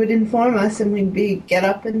 And he would inform us, and we'd get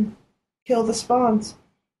up and kill the spawns.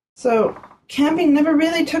 So camping never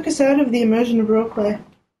really took us out of the immersion of roleplay.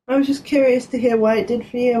 I was just curious to hear why it did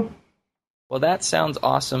for you. Well, that sounds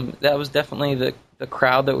awesome. That was definitely the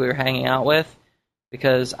crowd that we were hanging out with,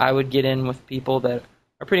 because I would get in with people that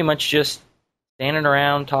are pretty much just standing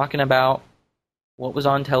around talking about what was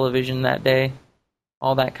on television that day,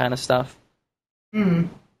 all that kind of stuff.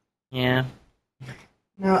 Yeah.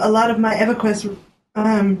 Now, a lot of my EverQuest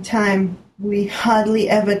time, we hardly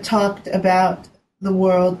ever talked about the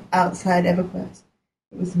world outside EverQuest.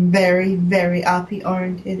 It was very, very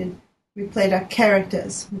RP-orientated. We played our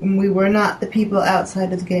characters, and we were not the people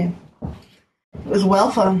outside of the game. It was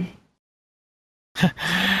well fun.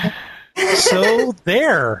 So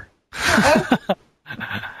there.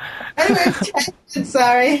 Anyway,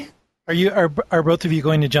 sorry. Are both of you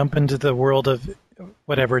going to jump into the world of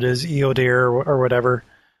whatever it is, EODare or whatever?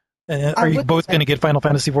 Are you both going to get Final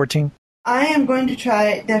Fantasy XIV? I am going to try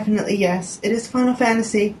it, definitely, yes. It is Final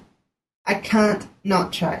Fantasy. I can't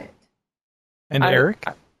not try it. And Eric?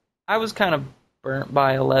 I was kind of burnt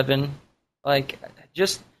by 11. Like,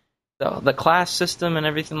 just the class system and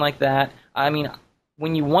everything like that. I mean,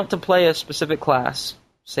 when you want to play a specific class,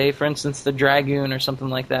 say, for instance, the Dragoon or something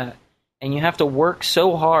like that, and you have to work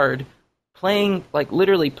so hard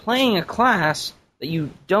literally playing a class that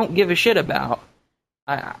you don't give a shit about,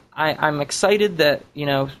 I'm excited that,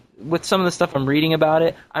 with some of the stuff I'm reading about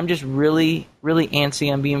it, I'm just really, really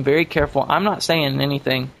antsy. I'm being very careful. I'm not saying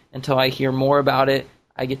anything until I hear more about it.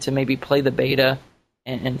 I get to maybe play the beta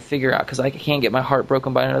and figure out, because I can't get my heart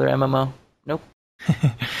broken by another MMO. Nope.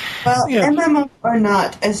 Well, yeah. MMO or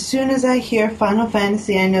not, as soon as I hear Final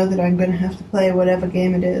Fantasy, I know that I'm going to have to play whatever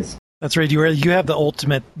game it is. That's right. You have the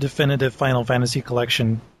ultimate definitive Final Fantasy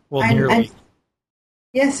collection. Well, nearly.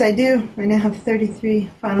 Yes, I do. I now have 33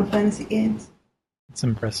 Final Fantasy games. It's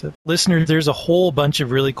impressive. Listeners, there's a whole bunch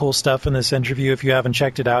of really cool stuff in this interview if you haven't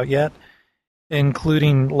checked it out yet,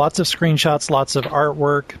 including lots of screenshots, lots of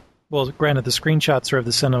artwork. Well, granted, the screenshots are of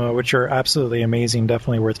the cinema, which are absolutely amazing,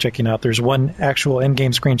 definitely worth checking out. There's one actual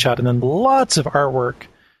in-game screenshot, and then lots of artwork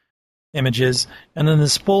images, and then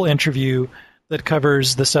this full interview that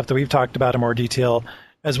covers the stuff that we've talked about in more detail,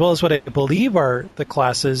 as well as what I believe are the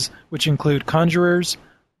classes, which include conjurers,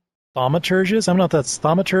 thaumaturges, I don't know if that's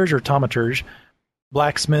thaumaturge or taumaturge,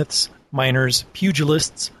 blacksmiths, miners,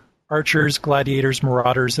 pugilists, archers, gladiators,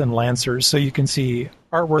 marauders, and lancers. So you can see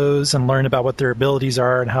artworks and learn about what their abilities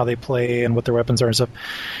are and how they play and what their weapons are and stuff.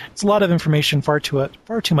 It's a lot of information, far too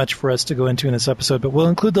much for us to go into in this episode, but we'll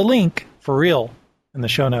include the link for real in the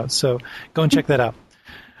show notes. So go and check that out.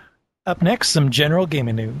 Up next, some general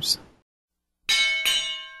gaming news.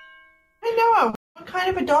 Hey Noah, what kind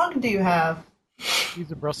of a dog do you have?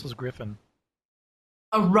 He's a Brussels Griffin.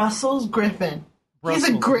 A Russell's Griffin? Brussels,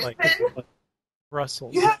 he's a Griffin? like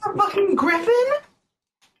Brussels. You have a fucking Griffin?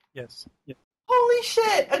 Yes. Yeah. Holy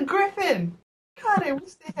shit, a griffin! God, I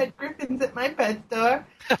wish they had griffins at my pet store.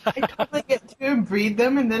 I'd totally get to and breed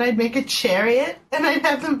them, and then I'd make a chariot, and I'd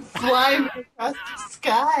have them fly me across the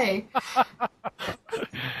sky.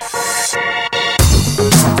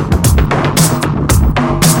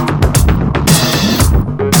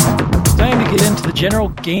 Time to get into the general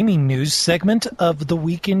gaming news segment of the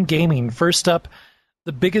Week in Gaming. First up,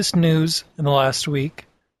 the biggest news in the last week,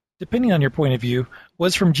 depending on your point of view,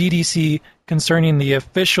 was from GDC concerning the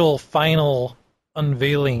official final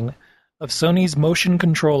unveiling of Sony's motion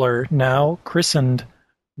controller, now christened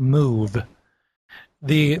Move.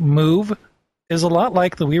 The Move is a lot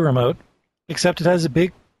like the Wii Remote, except it has a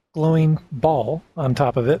big glowing ball on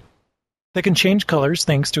top of it that can change colors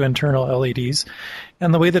thanks to internal LEDs.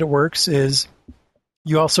 And the way that it works is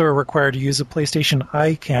you also are required to use a PlayStation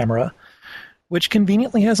Eye camera, which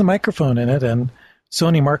conveniently has a microphone in it, and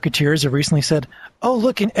Sony marketeers have recently said, oh,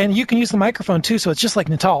 look, and you can use the microphone too, so it's just like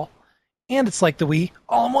Natal. And it's like the Wii,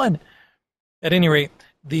 all in one. At any rate,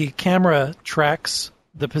 the camera tracks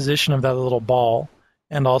the position of that little ball,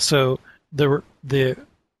 and also the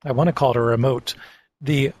I want to call it a remote.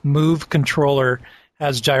 The Move controller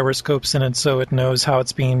has gyroscopes in it, so it knows how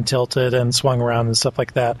it's being tilted and swung around and stuff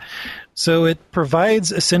like that. So it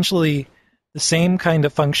provides essentially the same kind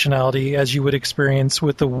of functionality as you would experience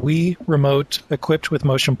with the Wii Remote equipped with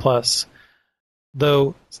Motion Plus.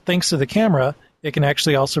 Though, thanks to the camera, it can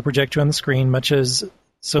actually also project you on the screen, much as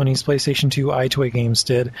Sony's PlayStation 2 iToy games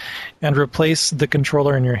did, and replace the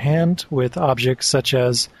controller in your hand with objects such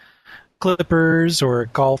as clippers or a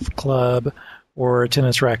golf club or a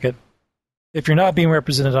tennis racket. If you're not being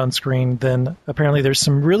represented on screen, then apparently there's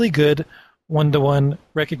some really good one-to-one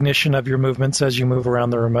recognition of your movements as you move around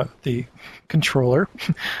the controller.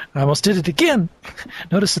 I almost did it again.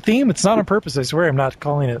 Notice the theme? It's not on purpose. I swear I'm not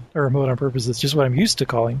calling it a remote on purpose. It's just what I'm used to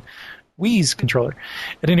calling Wii's controller.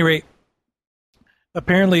 At any rate,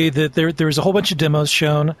 apparently there was a whole bunch of demos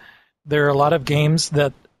shown. There are a lot of games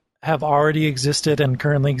that have already existed and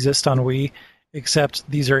currently exist on Wii, except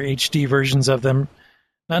these are HD versions of them.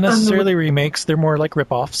 Not necessarily remakes, they're more like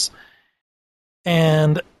rip-offs.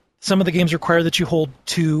 And some of the games require that you hold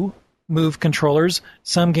two Move controllers.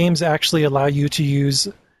 Some games actually allow you to use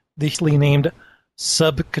the named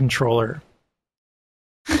sub-controller,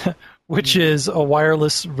 which is a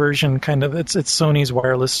wireless version, kind of, it's Sony's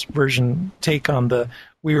wireless version take on the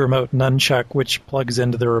Wii Remote Nunchuck, which plugs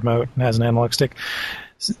into the remote and has an analog stick.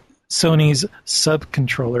 Sony's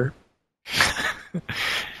sub-controller.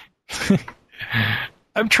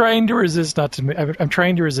 I'm trying to resist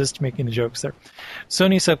making the jokes there.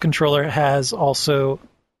 Sony sub-controller has also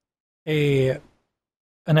an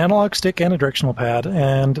analog stick and a directional pad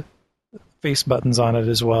and face buttons on it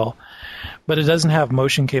as well. But it doesn't have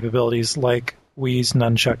motion capabilities like Wii's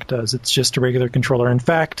Nunchuck does. It's just a regular controller. In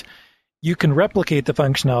fact, you can replicate the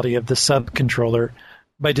functionality of the sub-controller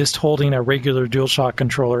by just holding a regular DualShock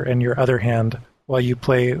controller in your other hand while you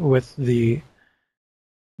play with the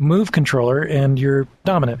Move controller in your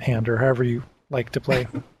dominant hand, or however you like to play.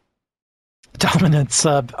 Dominant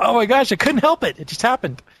sub. Oh my gosh, I couldn't help it. It just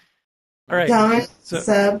happened. All right. Dominant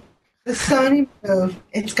sub. The Sony Move.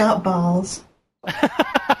 It's got balls.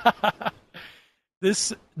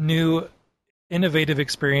 This new innovative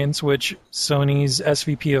experience, which Sony's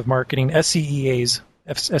SVP of Marketing, SCEA's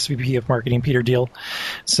SVP of Marketing, Peter Deal,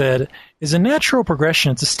 said, is a natural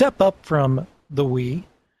progression. It's a step up from the Wii,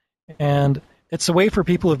 and it's a way for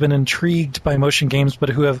people who have been intrigued by motion games but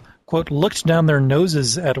who have, quote, looked down their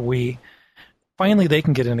noses at Wii. Finally, they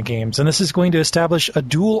can get into games. And this is going to establish a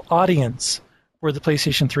dual audience for the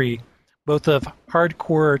PlayStation 3, both of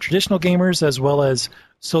hardcore traditional gamers as well as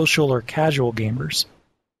social or casual gamers.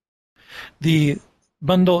 The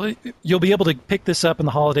bundle, you'll be able to pick this up in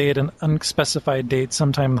the holiday at an unspecified date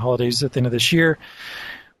sometime in the holidays at the end of this year.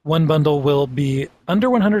 One bundle will be under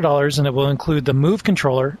 $100, and it will include the Move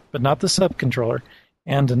controller, but not the sub-controller,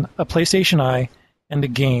 and a PlayStation Eye and a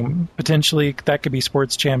game. Potentially, that could be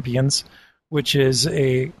Sports Champions, which is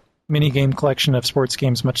a mini-game collection of sports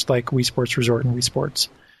games, much like Wii Sports Resort and Wii Sports.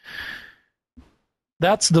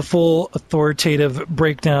 That's the full authoritative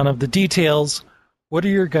breakdown of the details. What are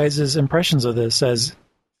your guys' impressions of this as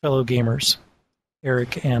fellow gamers,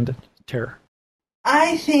 Eric and Tara?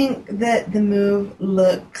 I think that the Move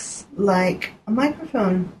looks like a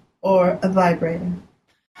microphone or a vibrator.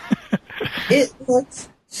 It looks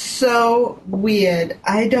so weird.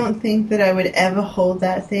 I don't think that I would ever hold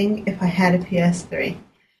that thing if I had a PS3.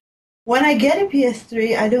 When I get a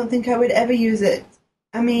PS3, I don't think I would ever use it.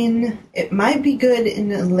 I mean, it might be good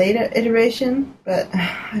in a later iteration, but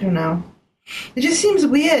I don't know. It just seems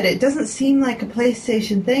weird. It doesn't seem like a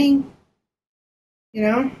PlayStation thing. You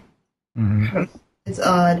know? Mm-hmm. It's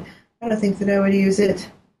odd. I don't think that I would use it.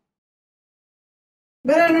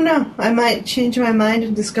 But I don't know. I might change my mind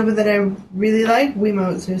and discover that I really like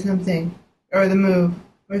Wiimotes or something. Or the Move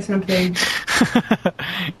or something.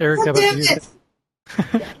 Eric, how about you?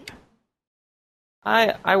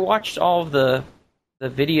 I watched all of the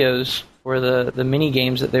videos for the mini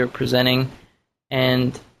games that they were presenting,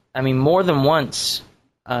 and I mean more than once,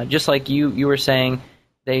 just like you were saying,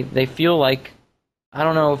 they feel like, I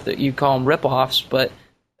don't know if you call them rip-offs, but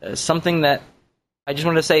something that I just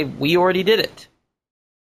wanted to say, we already did it.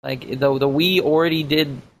 Like the Wii already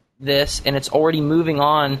did this, and it's already moving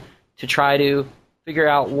on to try to figure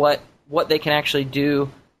out what they can actually do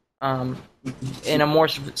in a more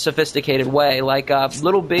sophisticated way. Like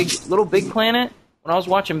Little Big Planet. When I was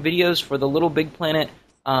watching videos for the Little Big Planet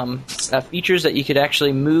features that you could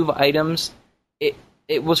actually move items,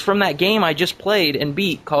 it was from that game I just played and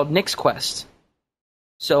beat called Nick's Quest.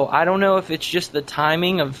 So I don't know if it's just the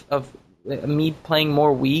timing of me playing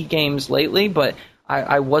more Wii games lately, but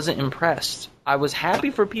I wasn't impressed. I was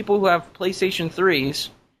happy for people who have PlayStation 3s.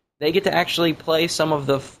 They get to actually play some of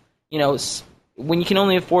the, when you can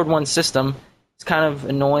only afford one system, it's kind of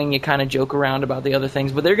annoying. You kind of joke around about the other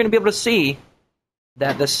things, but they're going to be able to see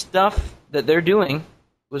that the stuff that they're doing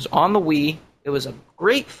was on the Wii. It was a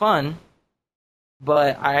great fun,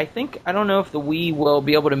 but I don't know if the Wii will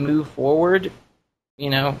be able to move forward,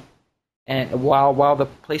 and while the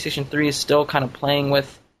PlayStation 3 is still kind of playing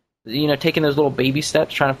with, taking those little baby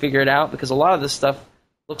steps, trying to figure it out, because a lot of this stuff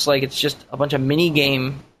looks like it's just a bunch of mini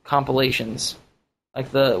game compilations, like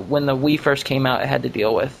when the Wii first came out, it had to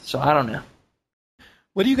deal with. So I don't know.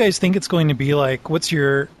 What do you guys think it's going to be like? What's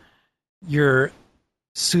your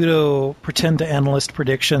pseudo pretend to analyst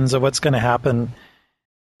predictions of what's going to happen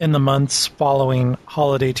in the months following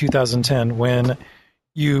holiday 2010, when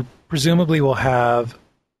you presumably will have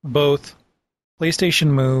both PlayStation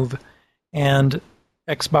Move and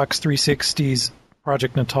Xbox 360's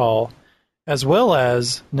Project Natal, as well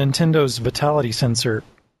as Nintendo's Vitality Sensor,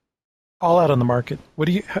 all out on the market? What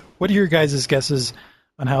are your guys' guesses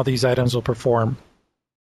on how these items will perform?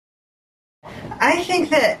 I think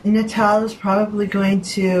that Natal is probably going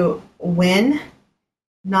to win,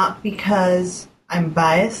 not because I'm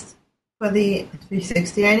biased for the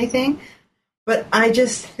 360 or anything, but I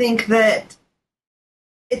just think that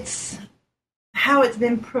it's how it's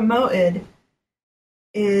been promoted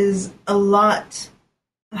is a lot.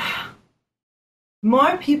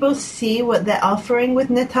 More people see what they're offering with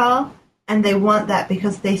Natal, and they want that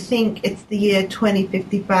because they think it's the year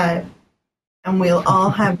 2055, and we'll all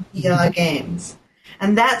have VR games.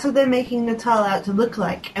 And that's what they're making Natal out to look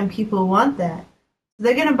like, and people want that.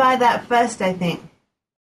 They're going to buy that first, I think.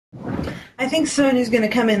 I think Sony's going to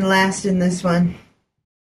come in last in this one,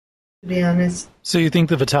 to be honest. So you think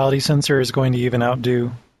the Vitality Sensor is going to even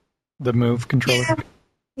outdo the Move controller?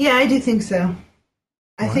 Yeah, I do think so.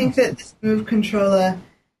 I think that this Move controller,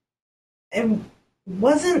 it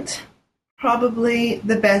wasn't probably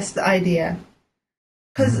the best idea.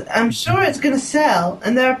 Because I'm sure it's going to sell,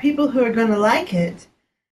 and there are people who are going to like it,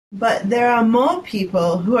 but there are more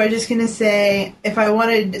people who are just going to say, if I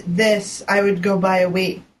wanted this, I would go buy a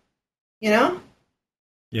Wii. Yeah.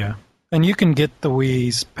 And you can get the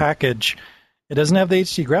Wii's package. It doesn't have the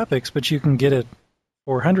HD graphics, but you can get it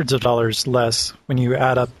for hundreds of dollars less when you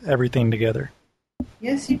add up everything together.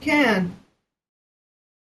 Yes, you can.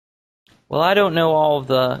 Well, I don't know all of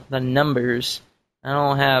the numbers. I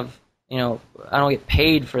don't have, I don't get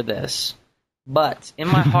paid for this. But in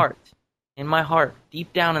my heart,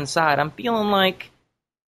 deep down inside, I'm feeling like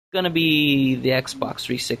it's going to be the Xbox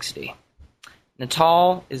 360.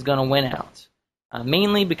 Natal is going to win out.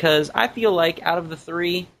 Mainly because I feel like out of the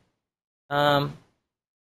three, I'm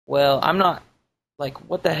not,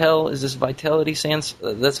 what the hell is this Vitality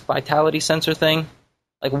Sensor thing?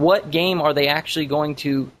 Like, what game are they actually going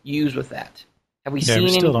to use with that? Have we seen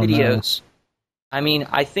any videos? I mean,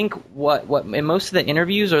 I think what in most of the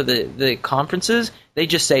interviews or the conferences, they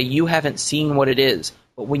just say, you haven't seen what it is.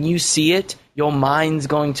 But when you see it, your mind's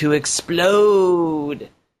going to explode.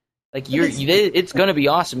 Like, it's going to be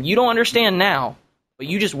awesome. You don't understand now, but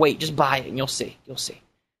you just wait. Just buy it, and you'll see. You'll see.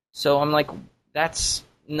 So I'm like, that's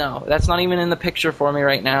not even in the picture for me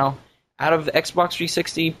right now. Out of Xbox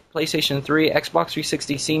 360, PlayStation 3, Xbox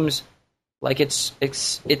 360 seems like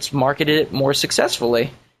it's marketed it more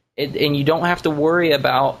successfully. And you don't have to worry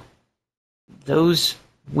about those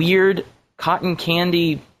weird cotton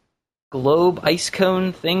candy globe ice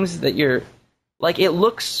cone things that you're like. It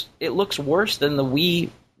looks worse than the Wii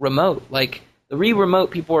remote. Like, the Wii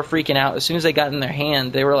remote, people were freaking out as soon as they got in their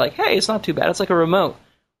hand. They were like, "Hey, it's not too bad. It's like a remote."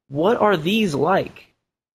 what are these like?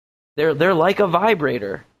 They're like a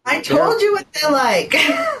vibrator. I told you what they're like.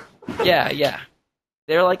 Yeah.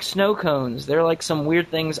 They're like snow cones. They're like some weird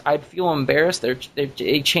things. I'd feel embarrassed.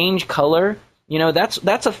 They change color. You know,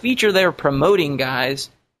 that's a feature they're promoting, guys.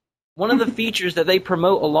 One of the features that they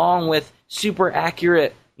promote along with super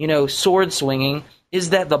accurate, you know, sword swinging is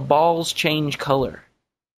that the balls change color.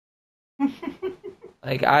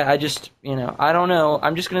 Like, I just, you know, I don't know.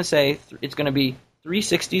 I'm just going to say it's going to be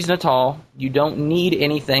 360s Natal. You don't need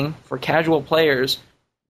anything for casual players.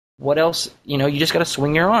 What else? You know, you just got to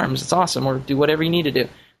swing your arms. It's awesome. Or do whatever you need to do.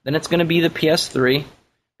 Then it's going to be the PS3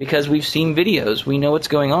 because we've seen videos. We know what's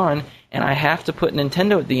going on. And I have to put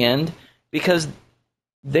Nintendo at the end because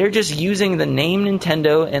they're just using the name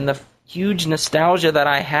Nintendo and the huge nostalgia that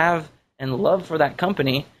I have and love for that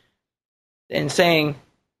company and saying,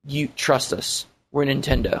 you trust us. We're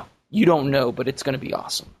Nintendo. You don't know, but it's going to be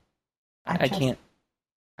awesome. I can't.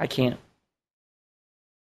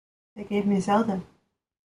 They gave me Zelda.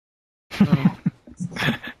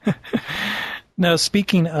 Now,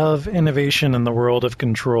 speaking of innovation in the world of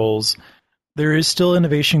controls, there is still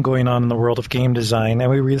innovation going on in the world of game design, and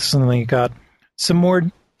we recently got some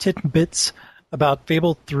more tidbits about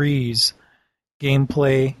Fable 3's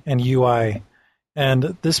gameplay and UI.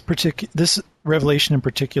 And this revelation in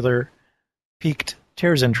particular piqued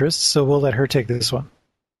Tara's interest, so we'll let her take this one.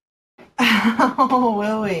 Oh,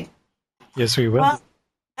 will we? Yes, we will. Well,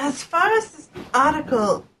 as far as this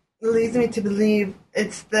article leads me to believe,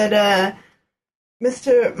 it's that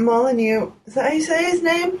Mr. Molyneux, is that how you say his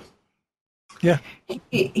name? Yeah.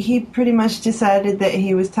 He pretty much decided that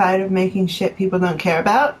he was tired of making shit people don't care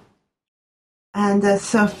about. And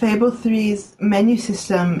so Fable 3's menu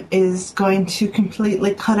system is going to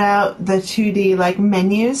completely cut out the 2D like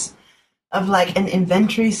menus of like an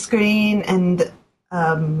inventory screen and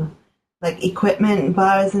like equipment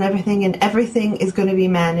bars and everything is going to be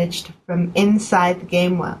managed from inside the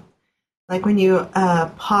game well. Like when you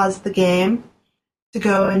pause the game to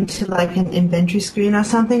go into like an inventory screen or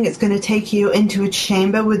something, it's going to take you into a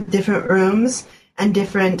chamber with different rooms and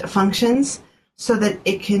different functions so that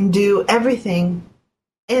it can do everything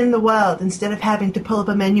in the world instead of having to pull up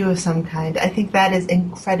a menu of some kind. I think that is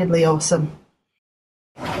incredibly awesome.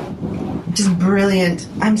 Just brilliant.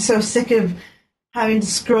 I'm so sick of having to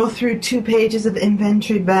scroll through 2 pages of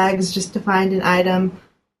inventory bags just to find an item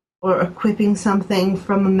or equipping something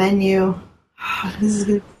from a menu. This is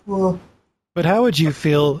going to be cool. But how would you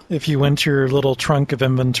feel if you went to your little trunk of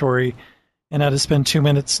inventory and had to spend 2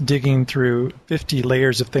 minutes digging through 50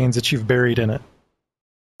 layers of things that you've buried in it?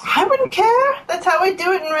 I wouldn't care. That's how I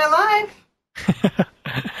do it in real life.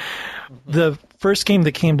 The first game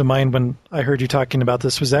that came to mind when I heard you talking about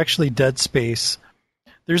this was actually Dead Space.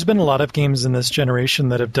 There's been a lot of games in this generation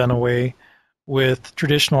that have done away with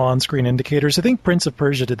traditional on-screen indicators. I think Prince of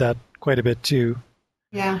Persia did that quite a bit too.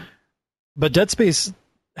 Yeah. But Dead Space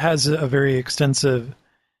has a very extensive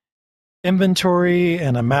inventory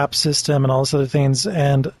and a map system and all those other things,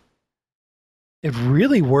 and it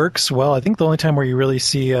really works well. I think the only time where you really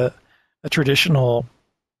see a traditional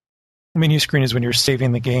menu screen is when you're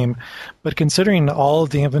saving the game. But considering all of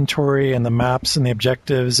the inventory and the maps and the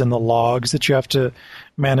objectives and the logs that you have to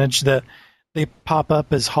manage, that they pop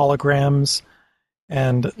up as holograms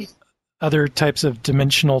and other types of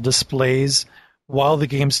dimensional displays while the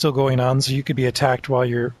game's still going on, so you could be attacked while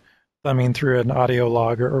you're thumbing through an audio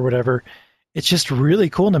log or whatever. It's just really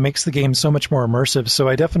cool, and it makes the game so much more immersive. So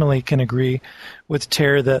I definitely can agree with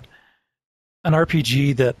Tara that an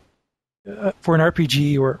RPG that, for an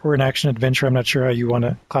RPG or an action-adventure, I'm not sure how you want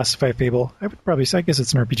to classify Fable. I would probably say, I guess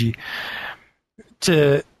it's an RPG.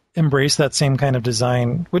 To embrace that same kind of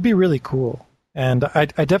design would be really cool. And I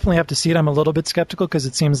definitely have to see it. I'm a little bit skeptical because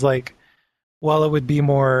it seems like while it would be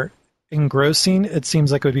more engrossing, it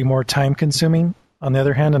seems like it would be more time-consuming on the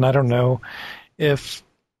other hand. And I don't know if,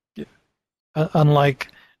 unlike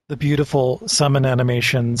the beautiful summon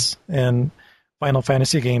animations in Final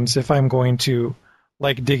Fantasy games, if I'm going to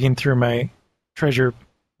like digging through my treasure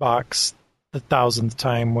box the 1,000th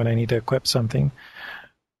time when I need to equip something.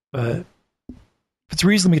 But if it's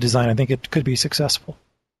reasonably designed, I think it could be successful.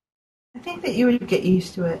 I think that you would get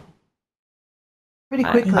used to it pretty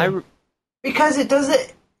quickly. Because it does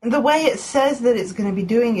it, the way it says that it's going to be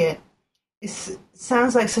doing it,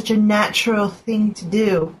 sounds like such a natural thing to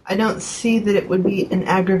do. I don't see that it would be an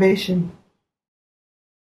aggravation.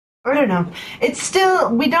 I don't know. It's still,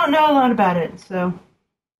 we don't know a lot about it, so.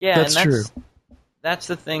 Yeah, that's true. That's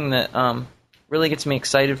the thing that really gets me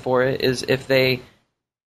excited for it, is if they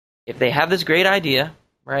have this great idea,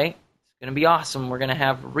 right? going to be awesome. We're going to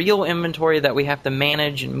have real inventory that we have to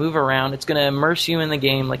manage and move around. It's going to immerse you in the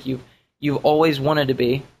game like you've always wanted to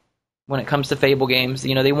be when it comes to Fable games.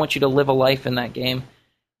 You know, they want you to live a life in that game.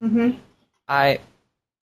 Mm-hmm.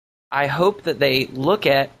 I hope that they look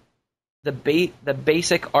at the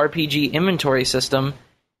basic RPG inventory system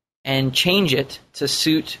and change it to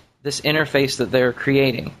suit this interface that they're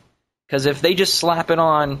creating. Because if they just slap it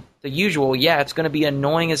on the usual, it's going to be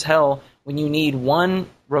annoying as hell when you need one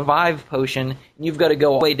revive potion and you've got to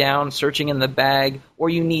go all the way down searching in the bag, or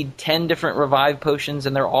you need 10 different revive potions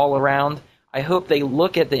and they're all around. I hope they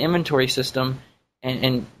look at the inventory system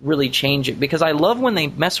and really change it, because I love when they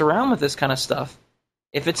mess around with this kind of stuff.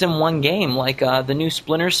 If it's in one game, like the new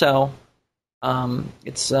Splinter Cell, what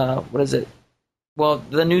is it? Well,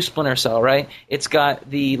 the new Splinter Cell, right? It's got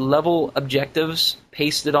the level objectives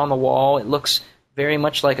pasted on the wall. It looks very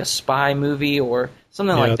much like a spy movie or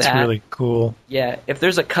something like that. Yeah, it's really cool. Yeah, if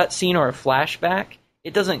there's a cutscene or a flashback,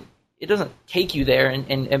 it doesn't take you there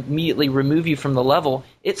and immediately remove you from the level.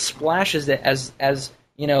 It splashes it as light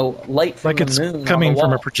from the moon. Like it's coming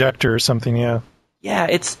from a projector or something, yeah. Yeah,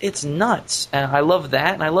 it's nuts. And I love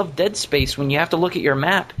that, and I love Dead Space. When you have to look at your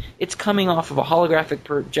map, it's coming off of a holographic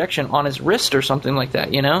projection on his wrist or something like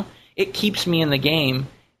that, you know? It keeps me in the game.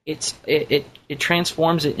 It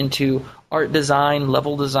transforms it into art design,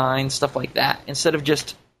 level design, stuff like that, instead of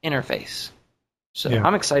just interface. So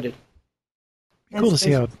I'm excited. Cool to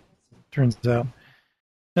see how it turns out.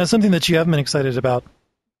 Now, something that you haven't been excited about,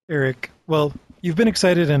 Eric, well, you've been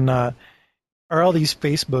excited in are all these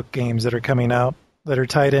Facebook games that are coming out that are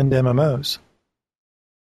tied into MMOs.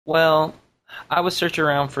 Well, I was searching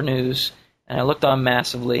around for news, and I looked on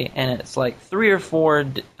Massively, and it's like 3 or 4,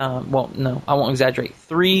 well, no, I won't exaggerate,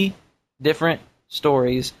 3 different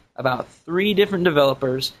stories about 3 different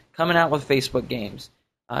developers coming out with Facebook games.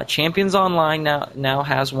 Champions Online now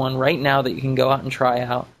has one right now that you can go out and try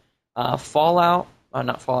out. Fallout,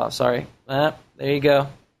 not Fallout, sorry. There you go.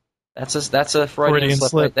 That's a Freudian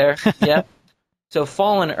slip right there. Yep. So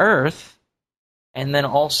Fallen Earth, and then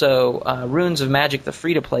also Runes of Magic, the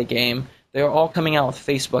free-to-play game, they're all coming out with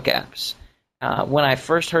Facebook apps. When I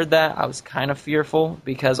first heard that, I was kind of fearful,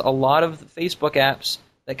 because a lot of the Facebook apps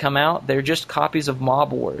that come out, they're just copies of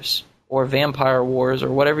Mob Wars or Vampire Wars or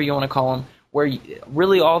whatever you want to call them, where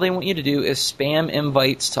really all they want you to do is spam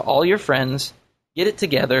invites to all your friends, get it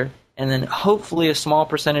together, and then hopefully a small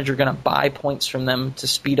percentage are going to buy points from them to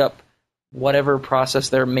speed up whatever process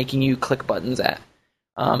they're making you click buttons at.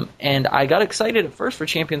 And I got excited at first for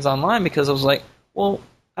Champions Online, because I was like, well,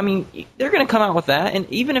 I mean, they're going to come out with that, and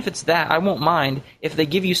even if it's that, I won't mind if they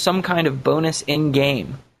give you some kind of bonus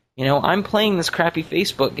in-game. You know, I'm playing this crappy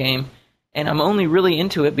Facebook game, and I'm only really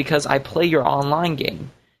into it because I play your online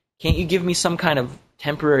game. Can't you give me some kind of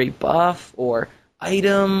temporary buff or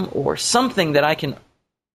item or something that I can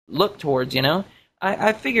look towards, you know?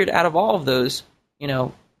 I figured out of all of those, you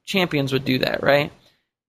know, Champions would do that, right?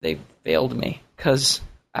 They failed me, because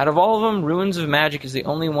out of all of them, Ruins of Magic is the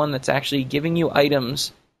only one that's actually giving you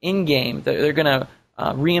items in-game. They're going to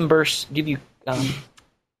give you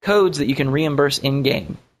codes that you can reimburse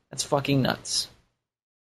in-game. That's fucking nuts.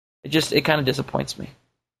 It kind of disappoints me.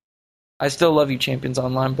 I still love you, Champions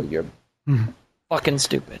Online, but you're fucking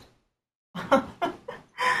stupid. I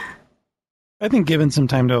think given some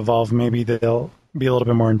time to evolve, maybe they'll be a little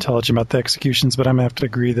bit more intelligent about the executions, but I'm going to have to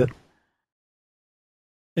agree that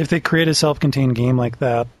if they create a self-contained game like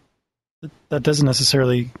that, that doesn't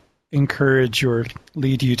necessarily encourage or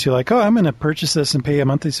lead you to like, oh, I'm going to purchase this and pay a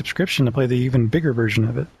monthly subscription to play the even bigger version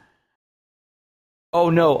of it. Oh,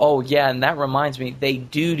 no. Oh, yeah, and that reminds me, they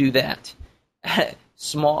do that. A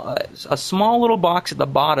small little box at the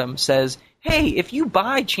bottom says, hey, if you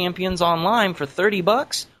buy Champions Online for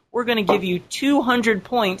 $30, we're going to give you 200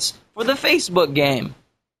 points for the Facebook game.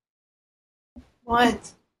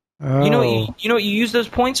 What? Oh. You know what you use those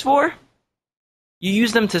points for? You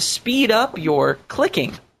use them to speed up your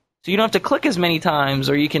clicking, so you don't have to click as many times,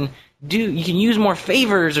 or you can use more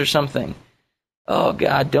favors or something. Oh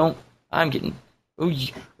God,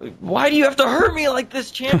 why do you have to hurt me like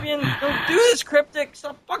this, Champion? Don't do this, Cryptic.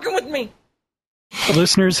 Stop fucking with me.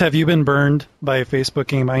 Listeners, have you been burned by a Facebook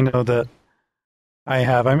game? I know that I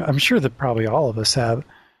have. I'm sure that probably all of us have.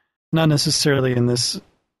 Not necessarily in this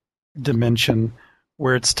dimension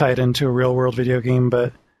where it's tied into a real-world video game,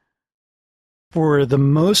 but for the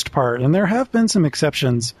most part, and there have been some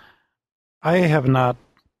exceptions, I have not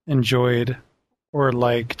enjoyed or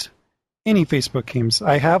liked any Facebook games.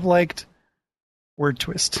 I have liked Word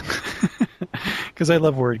Twist, because I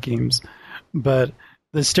love word games, but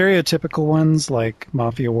the stereotypical ones like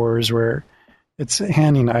Mafia Wars, where it's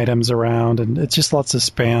handing items around and it's just lots of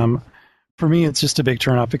spam, for me, it's just a big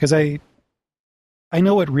turnoff because I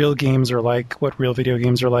know what real games are like, what real video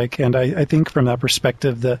games are like, and I think from that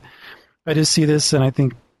perspective that I just see this and I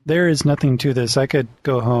think there is nothing to this. I could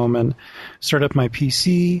go home and start up my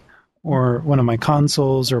PC or one of my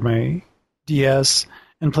consoles or my DS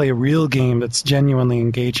and play a real game that's genuinely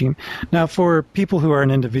engaging. Now, for people who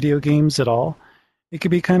aren't into video games at all, it could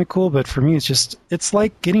be kind of cool, but for me, it's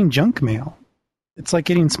like getting junk mail. It's like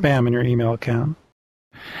getting spam in your email account.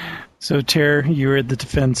 So, Tara, you're in the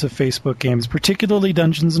defense of Facebook games, particularly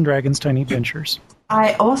Dungeons & Dragons Tiny Adventures.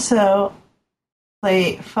 I also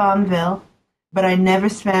play Farmville, but I never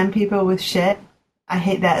spam people with shit. I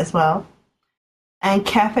hate that as well. And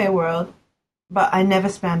Cafe World, but I never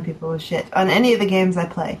spam people with shit on any of the games I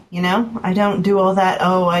play, you know? I don't do all that,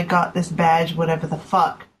 oh, I got this badge, whatever the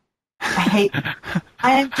fuck. I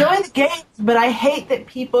enjoy the games, but I hate that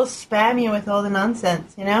people spam you with all the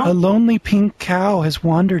nonsense, you know? A lonely pink cow has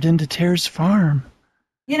wandered into Tara's farm.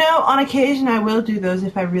 You know, on occasion I will do those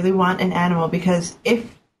if I really want an animal, because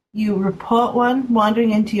if you report one wandering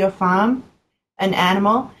into your farm, an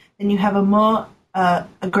animal, then you have a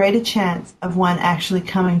greater chance of one actually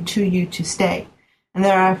coming to you to stay. And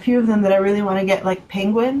there are a few of them that I really want to get, like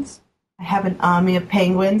penguins. I have an army of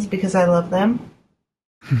penguins because I love them.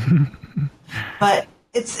 But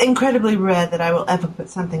it's incredibly rare that I will ever put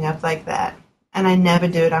something up like that. And I never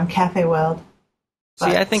do it on Cafe World.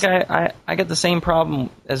 See, I think I get the same problem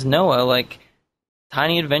as Noah. Like,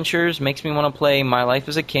 Tiny Adventures makes me want to play My Life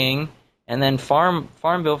as a King, and then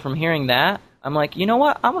Farmville, from hearing that, I'm like, you know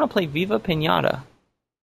what? I want to play Viva Pinata.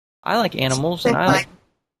 I like animals, and I like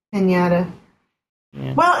Pinata.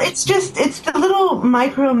 Yeah. Well, it's the little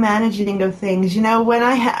micromanaging of things. You know, when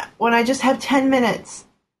I just have 10 minutes,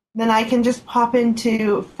 then I can just pop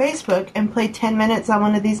into Facebook and play 10 minutes on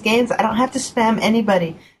one of these games. I don't have to spam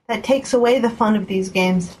anybody. That takes away the fun of these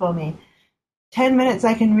games for me. 10 minutes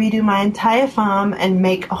I can redo my entire farm and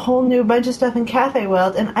make a whole new bunch of stuff in Cafe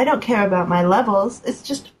World, and I don't care about my levels. It's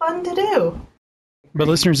just fun to do. But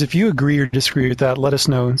listeners, if you agree or disagree with that, let us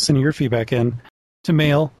know. Send your feedback in to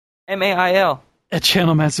mail. MAIL. At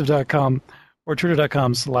channelmassive.com or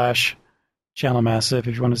twitter.com/channelmassive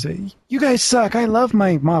if you want to say, you guys suck, I love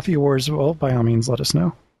my Mafia Wars. Well, by all means, let us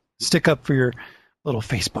know. Stick up for your little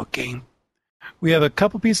Facebook game. We have a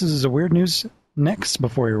couple pieces of weird news next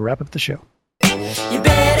before we wrap up the show. You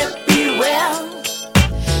better be well.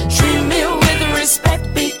 Treat me with respect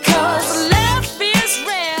because love is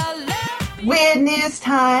real. Weird news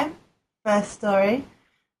time. First story.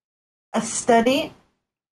 A study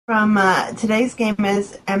from today's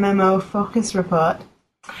Gamers MMO Focus Report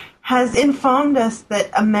has informed us that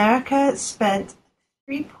America spent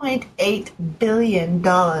 $3.8 billion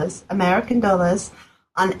American dollars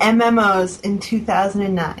on MMOs in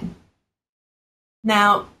 2009.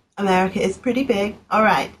 Now, America is pretty big, all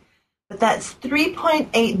right, but that's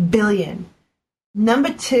 $3.8 billion.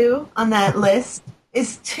 Number 2 on that list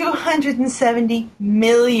is $270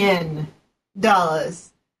 million,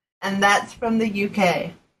 and that's from the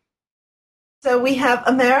UK. So we have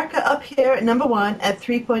America up here at number 1 at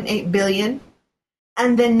 $3.8 billion,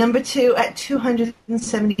 and then number 2 at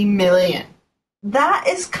 $270 million. That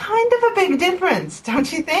is kind of a big difference,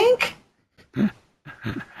 don't you think?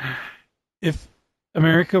 If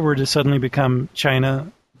America were to suddenly become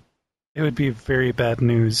China, it would be very bad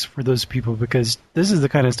news for those people because this is the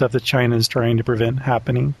kind of stuff that China is trying to prevent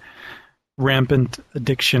happening. Rampant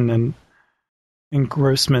addiction and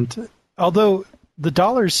engrossment. Although the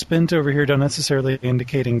dollars spent over here don't necessarily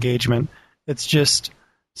indicate engagement. It's just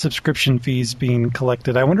subscription fees being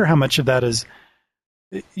collected. I wonder how much of that is...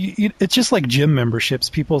 It's just like gym memberships.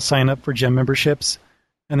 People sign up for gym memberships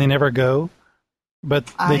and they never go,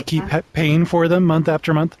 but they keep paying for them month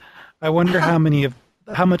after month. I wonder how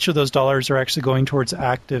much of those dollars are actually going towards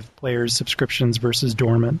active players' subscriptions versus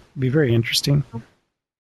dormant. It'd be very interesting.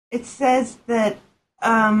 It says that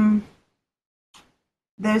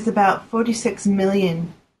there's about 46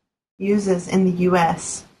 million users in the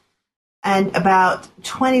U.S. and about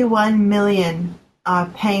 21 million are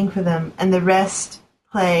paying for them, and the rest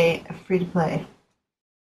play free-to-play.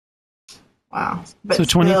 Wow. But so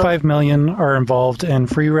 25 million are involved in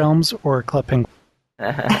Free Realms or Club Penguin.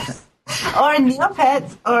 Or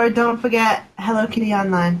Neopets, or don't forget Hello Kitty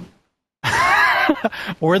Online.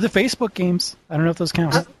 Or the Facebook games. I don't know if those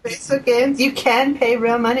count. Facebook games, you can pay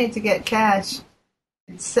real money to get cash.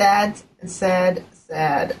 It's sad, sad,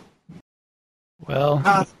 sad. Well.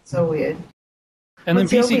 Oh, so weird. And then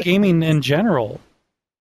PC gaming in general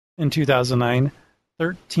in 2009,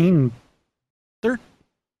 13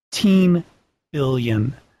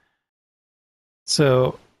 billion.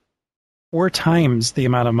 So 4 times the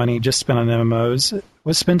amount of money just spent on MMOs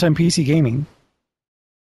was spent on PC gaming.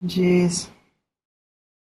 Jeez.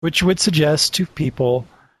 Which would suggest to people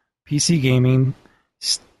PC gaming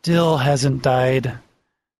still hasn't died.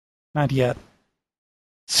 Not yet.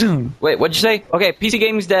 Soon. Wait, what'd you say? Okay, PC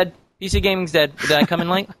gaming's dead. PC gaming's dead. Did I come in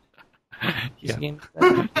late? Yeah.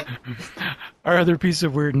 Our other piece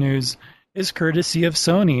of weird news is courtesy of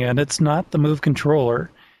Sony, and it's not the Move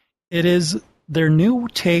controller. It is their new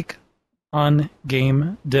take on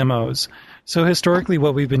game demos. So historically,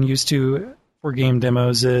 what we've been used to for game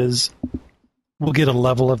demos is we'll get a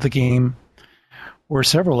level of the game or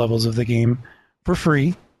several levels of the game for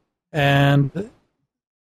free, and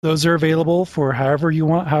those are available for however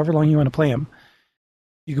long you want to play them.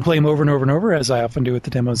 You can play them over and over and over, as I often do with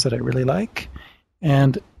the demos that I really like,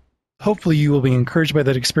 and hopefully you will be encouraged by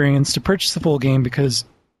that experience to purchase the full game because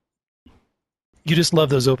you just love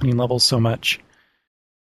those opening levels so much.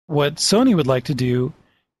 What Sony would like to do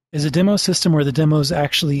is a demo system where the demos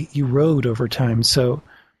actually erode over time. So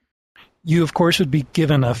you, of course, would be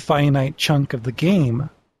given a finite chunk of the game,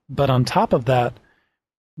 but on top of that,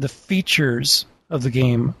 the features of the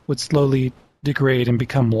game would slowly degrade and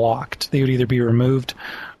become locked. They would either be removed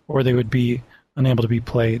or they would be unable to be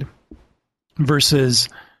played, versus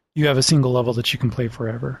you have a single level that you can play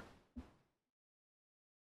forever.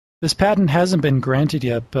 This patent hasn't been granted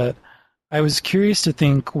yet, but I was curious to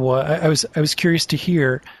think what I was curious to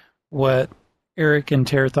hear what Eric and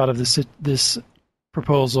Tara thought of this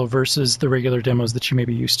proposal versus the regular demos that you may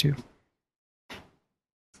be used to.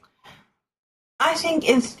 I think,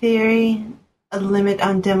 in theory, a limit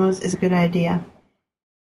on demos is a good idea.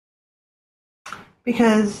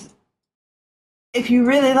 Because if you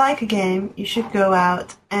really like a game, you should go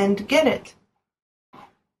out and get it.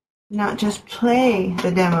 Not just play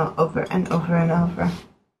the demo over and over and over.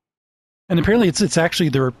 And apparently it's actually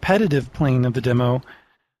the repetitive playing of the demo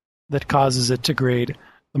that causes it to degrade.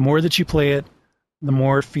 The more that you play it, the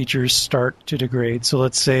more features start to degrade. So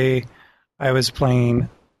let's say I was playing,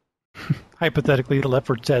 hypothetically, the Left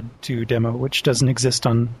 4 Dead 2 demo, which doesn't exist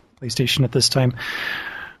on PlayStation at this time.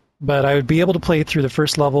 But I would be able to play through the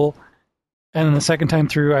first level, and then the second time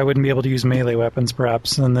through, I wouldn't be able to use melee weapons,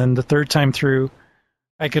 perhaps. And then the third time through,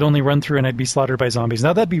 I could only run through and I'd be slaughtered by zombies.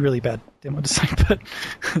 Now, that'd be really bad demo design, but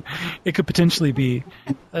it could potentially be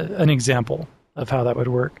an example of how that would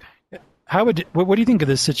work. What do you think of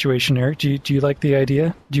this situation, Eric? Do you like the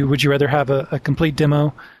idea? Would you rather have a complete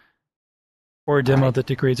demo or a demo that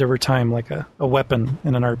degrades over time, like a weapon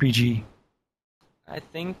in an RPG? I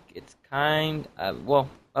think it's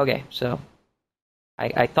okay, so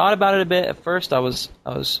I thought about it a bit. At first, I was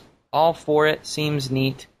all for it. Seems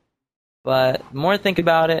neat. But the more I think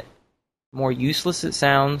about it, the more useless it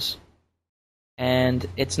sounds. And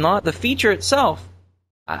it's not the feature itself.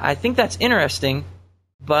 I think that's interesting,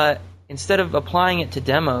 but instead of applying it to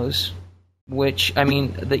demos, which, I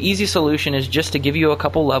mean, the easy solution is just to give you a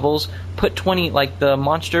couple levels, put 20, like the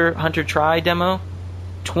Monster Hunter Tri demo,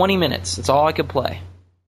 20 minutes. That's all I could play.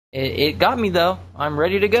 It got me, though. I'm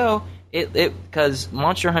ready to go. Because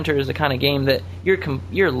Monster Hunter is the kind of game that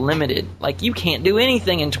you're limited. Like, you can't do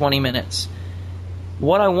anything in 20 minutes.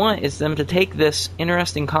 What I want is them to take this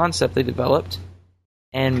interesting concept they developed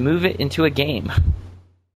and move it into a game.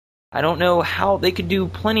 I don't know how they could do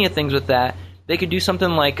plenty of things with that. They could do something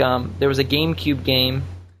like there was a GameCube game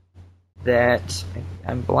that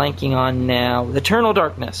I'm blanking on now, Eternal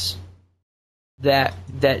Darkness, that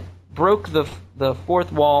broke the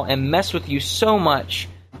fourth wall and messed with you so much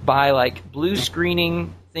by like blue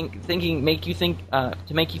screening, to make you think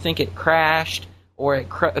it crashed or it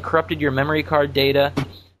corrupted your memory card data,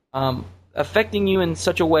 affecting you in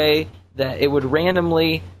such a way that it would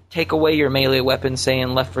randomly take away your melee weapon, say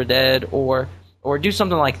in Left 4 Dead, or do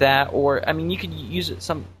something like that. Or I mean, you could use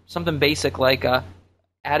something basic like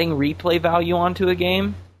adding replay value onto a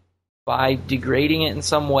game by degrading it in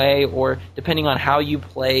some way, or depending on how you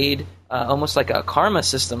played, almost like a karma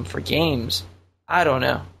system for games. I don't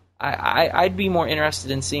know. I'd be more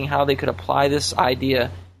interested in seeing how they could apply this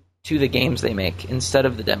idea to the games they make instead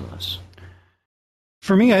of the demos.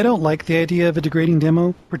 For me, I don't like the idea of a degrading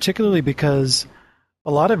demo, particularly because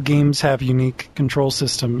a lot of games have unique control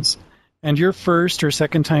systems, and your first or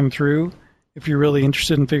second time through, if you're really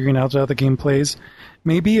interested in figuring out how the game plays,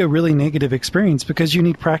 may be a really negative experience because you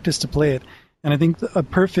need practice to play it. And I think a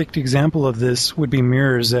perfect example of this would be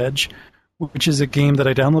Mirror's Edge, which is a game that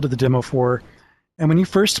I downloaded the demo for. And when you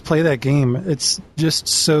first play that game, it's just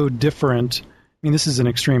so different. I mean, this is an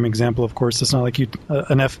extreme example, of course. It's not like an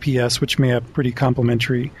FPS, which may have pretty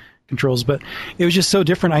complementary controls, but it was just so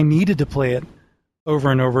different. I needed to play it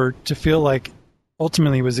over and over to feel like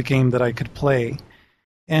ultimately was a game that I could play.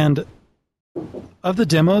 And of the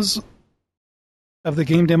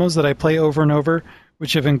game demos that I play over and over,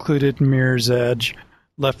 which have included Mirror's Edge,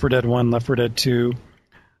 Left 4 Dead 1, Left 4 Dead 2,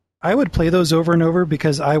 I would play those over and over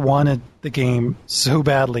because I wanted the game so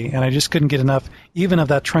badly, and I just couldn't get enough, even of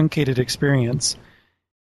that truncated experience.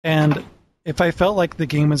 And if I felt like the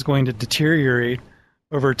game was going to deteriorate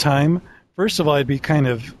over time, first of all, I'd be kind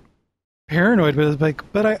of paranoid,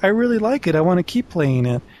 but I really like it. I want to keep playing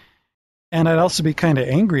it. And I'd also be kind of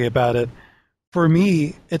angry about it. For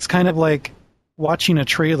me, it's kind of like watching a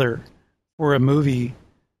trailer for a movie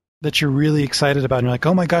that you're really excited about, and you're like,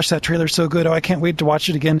 oh my gosh, that trailer's so good, oh, I can't wait to watch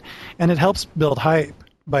it again. And it helps build hype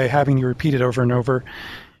by having you repeat it over and over.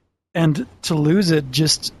 And to lose it,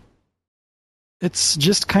 it's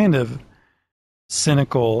just kind of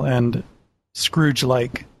cynical and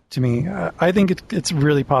Scrooge-like to me. I think it's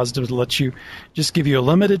really positive to let you just give you a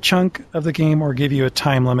limited chunk of the game or give you a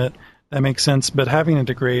time limit. That makes sense, but having it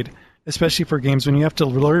degrade, especially for games when you have to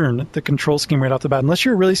learn the control scheme right off the bat, unless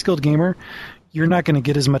you're a really skilled gamer, you're not going to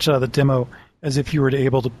get as much out of the demo as if you were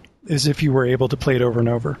able to play it over and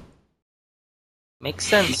over. Makes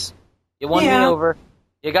sense. You won me over.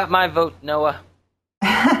 You got my vote, Noah.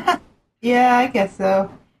 Yeah, I guess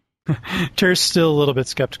so. Tara's still a little bit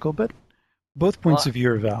skeptical, but both points of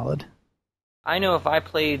view are valid. I know if I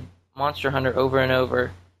played Monster Hunter over and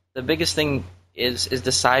over, the biggest thing is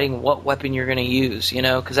deciding what weapon you're going to use,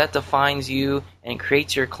 because that defines you and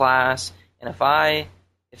creates your class. And if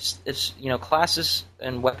classes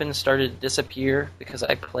and weapons started to disappear because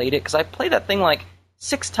I played it, because I played that thing like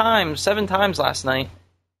 7 times last night,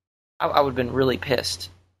 I would have been really pissed.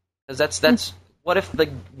 Because that's what if the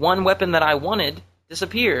one weapon that I wanted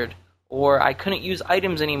disappeared, or I couldn't use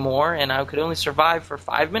items anymore and I could only survive for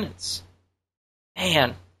 5 minutes?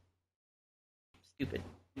 Man. Stupid.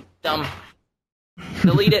 Dumb.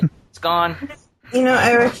 Delete it. It's gone.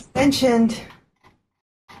 Eric mentioned,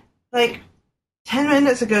 10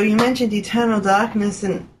 minutes ago, you mentioned Eternal Darkness,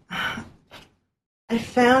 and I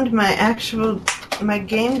found my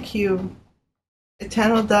GameCube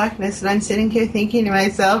Eternal Darkness, and I'm sitting here thinking to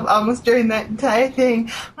myself, almost during that entire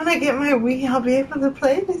thing, when I get my Wii, I'll be able to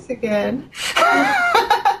play this again.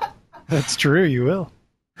 That's true, you will.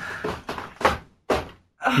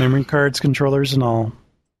 Memory cards, controllers, and all.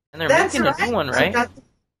 And they're making a new one, right?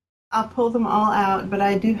 I'll pull them all out, but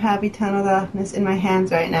I do have Eternal Darkness in my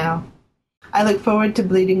hands right now. I look forward to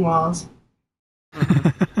Bleeding Walls.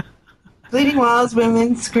 Bleeding Walls,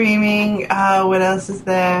 women screaming. What else is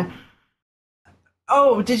there?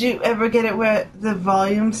 Oh, did you ever get it where the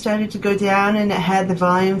volume started to go down and it had the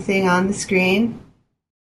volume thing on the screen?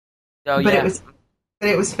 Oh, yeah. But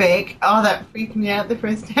it was fake. Oh, that freaked me out the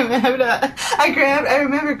first time I had it. I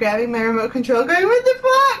remember grabbing my remote control, going, "What the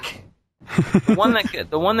fuck?"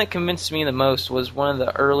 The one that convinced me the most was one of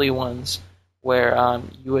the early ones where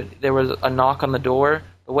there was a knock on the door.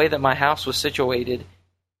 The way that my house was situated,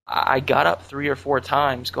 I got up 3 or 4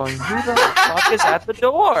 times, going, "Who the fuck is at the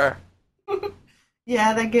door?"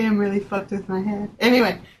 Yeah, that game really fucked with my head.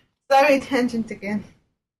 Anyway, sorry, tangent again.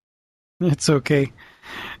 It's okay.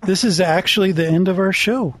 This is actually the end of our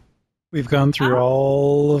show. We've gone through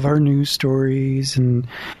all of our news stories and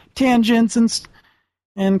tangents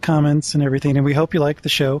and comments and everything, and we hope you like the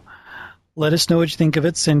show. Let us know what you think of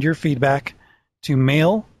it. Send your feedback to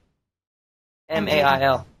mail.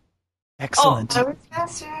 MAIL. Excellent. Oh, I was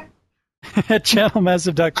faster. At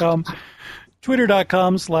channelmassive.com,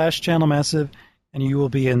 twitter.com/channelmassive, and you will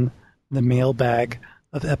be in the mailbag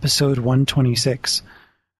of episode 126.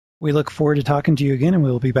 We look forward to talking to you again, and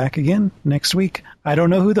we'll be back again next week. I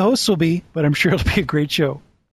don't know who the hosts will be, but I'm sure it'll be a great show.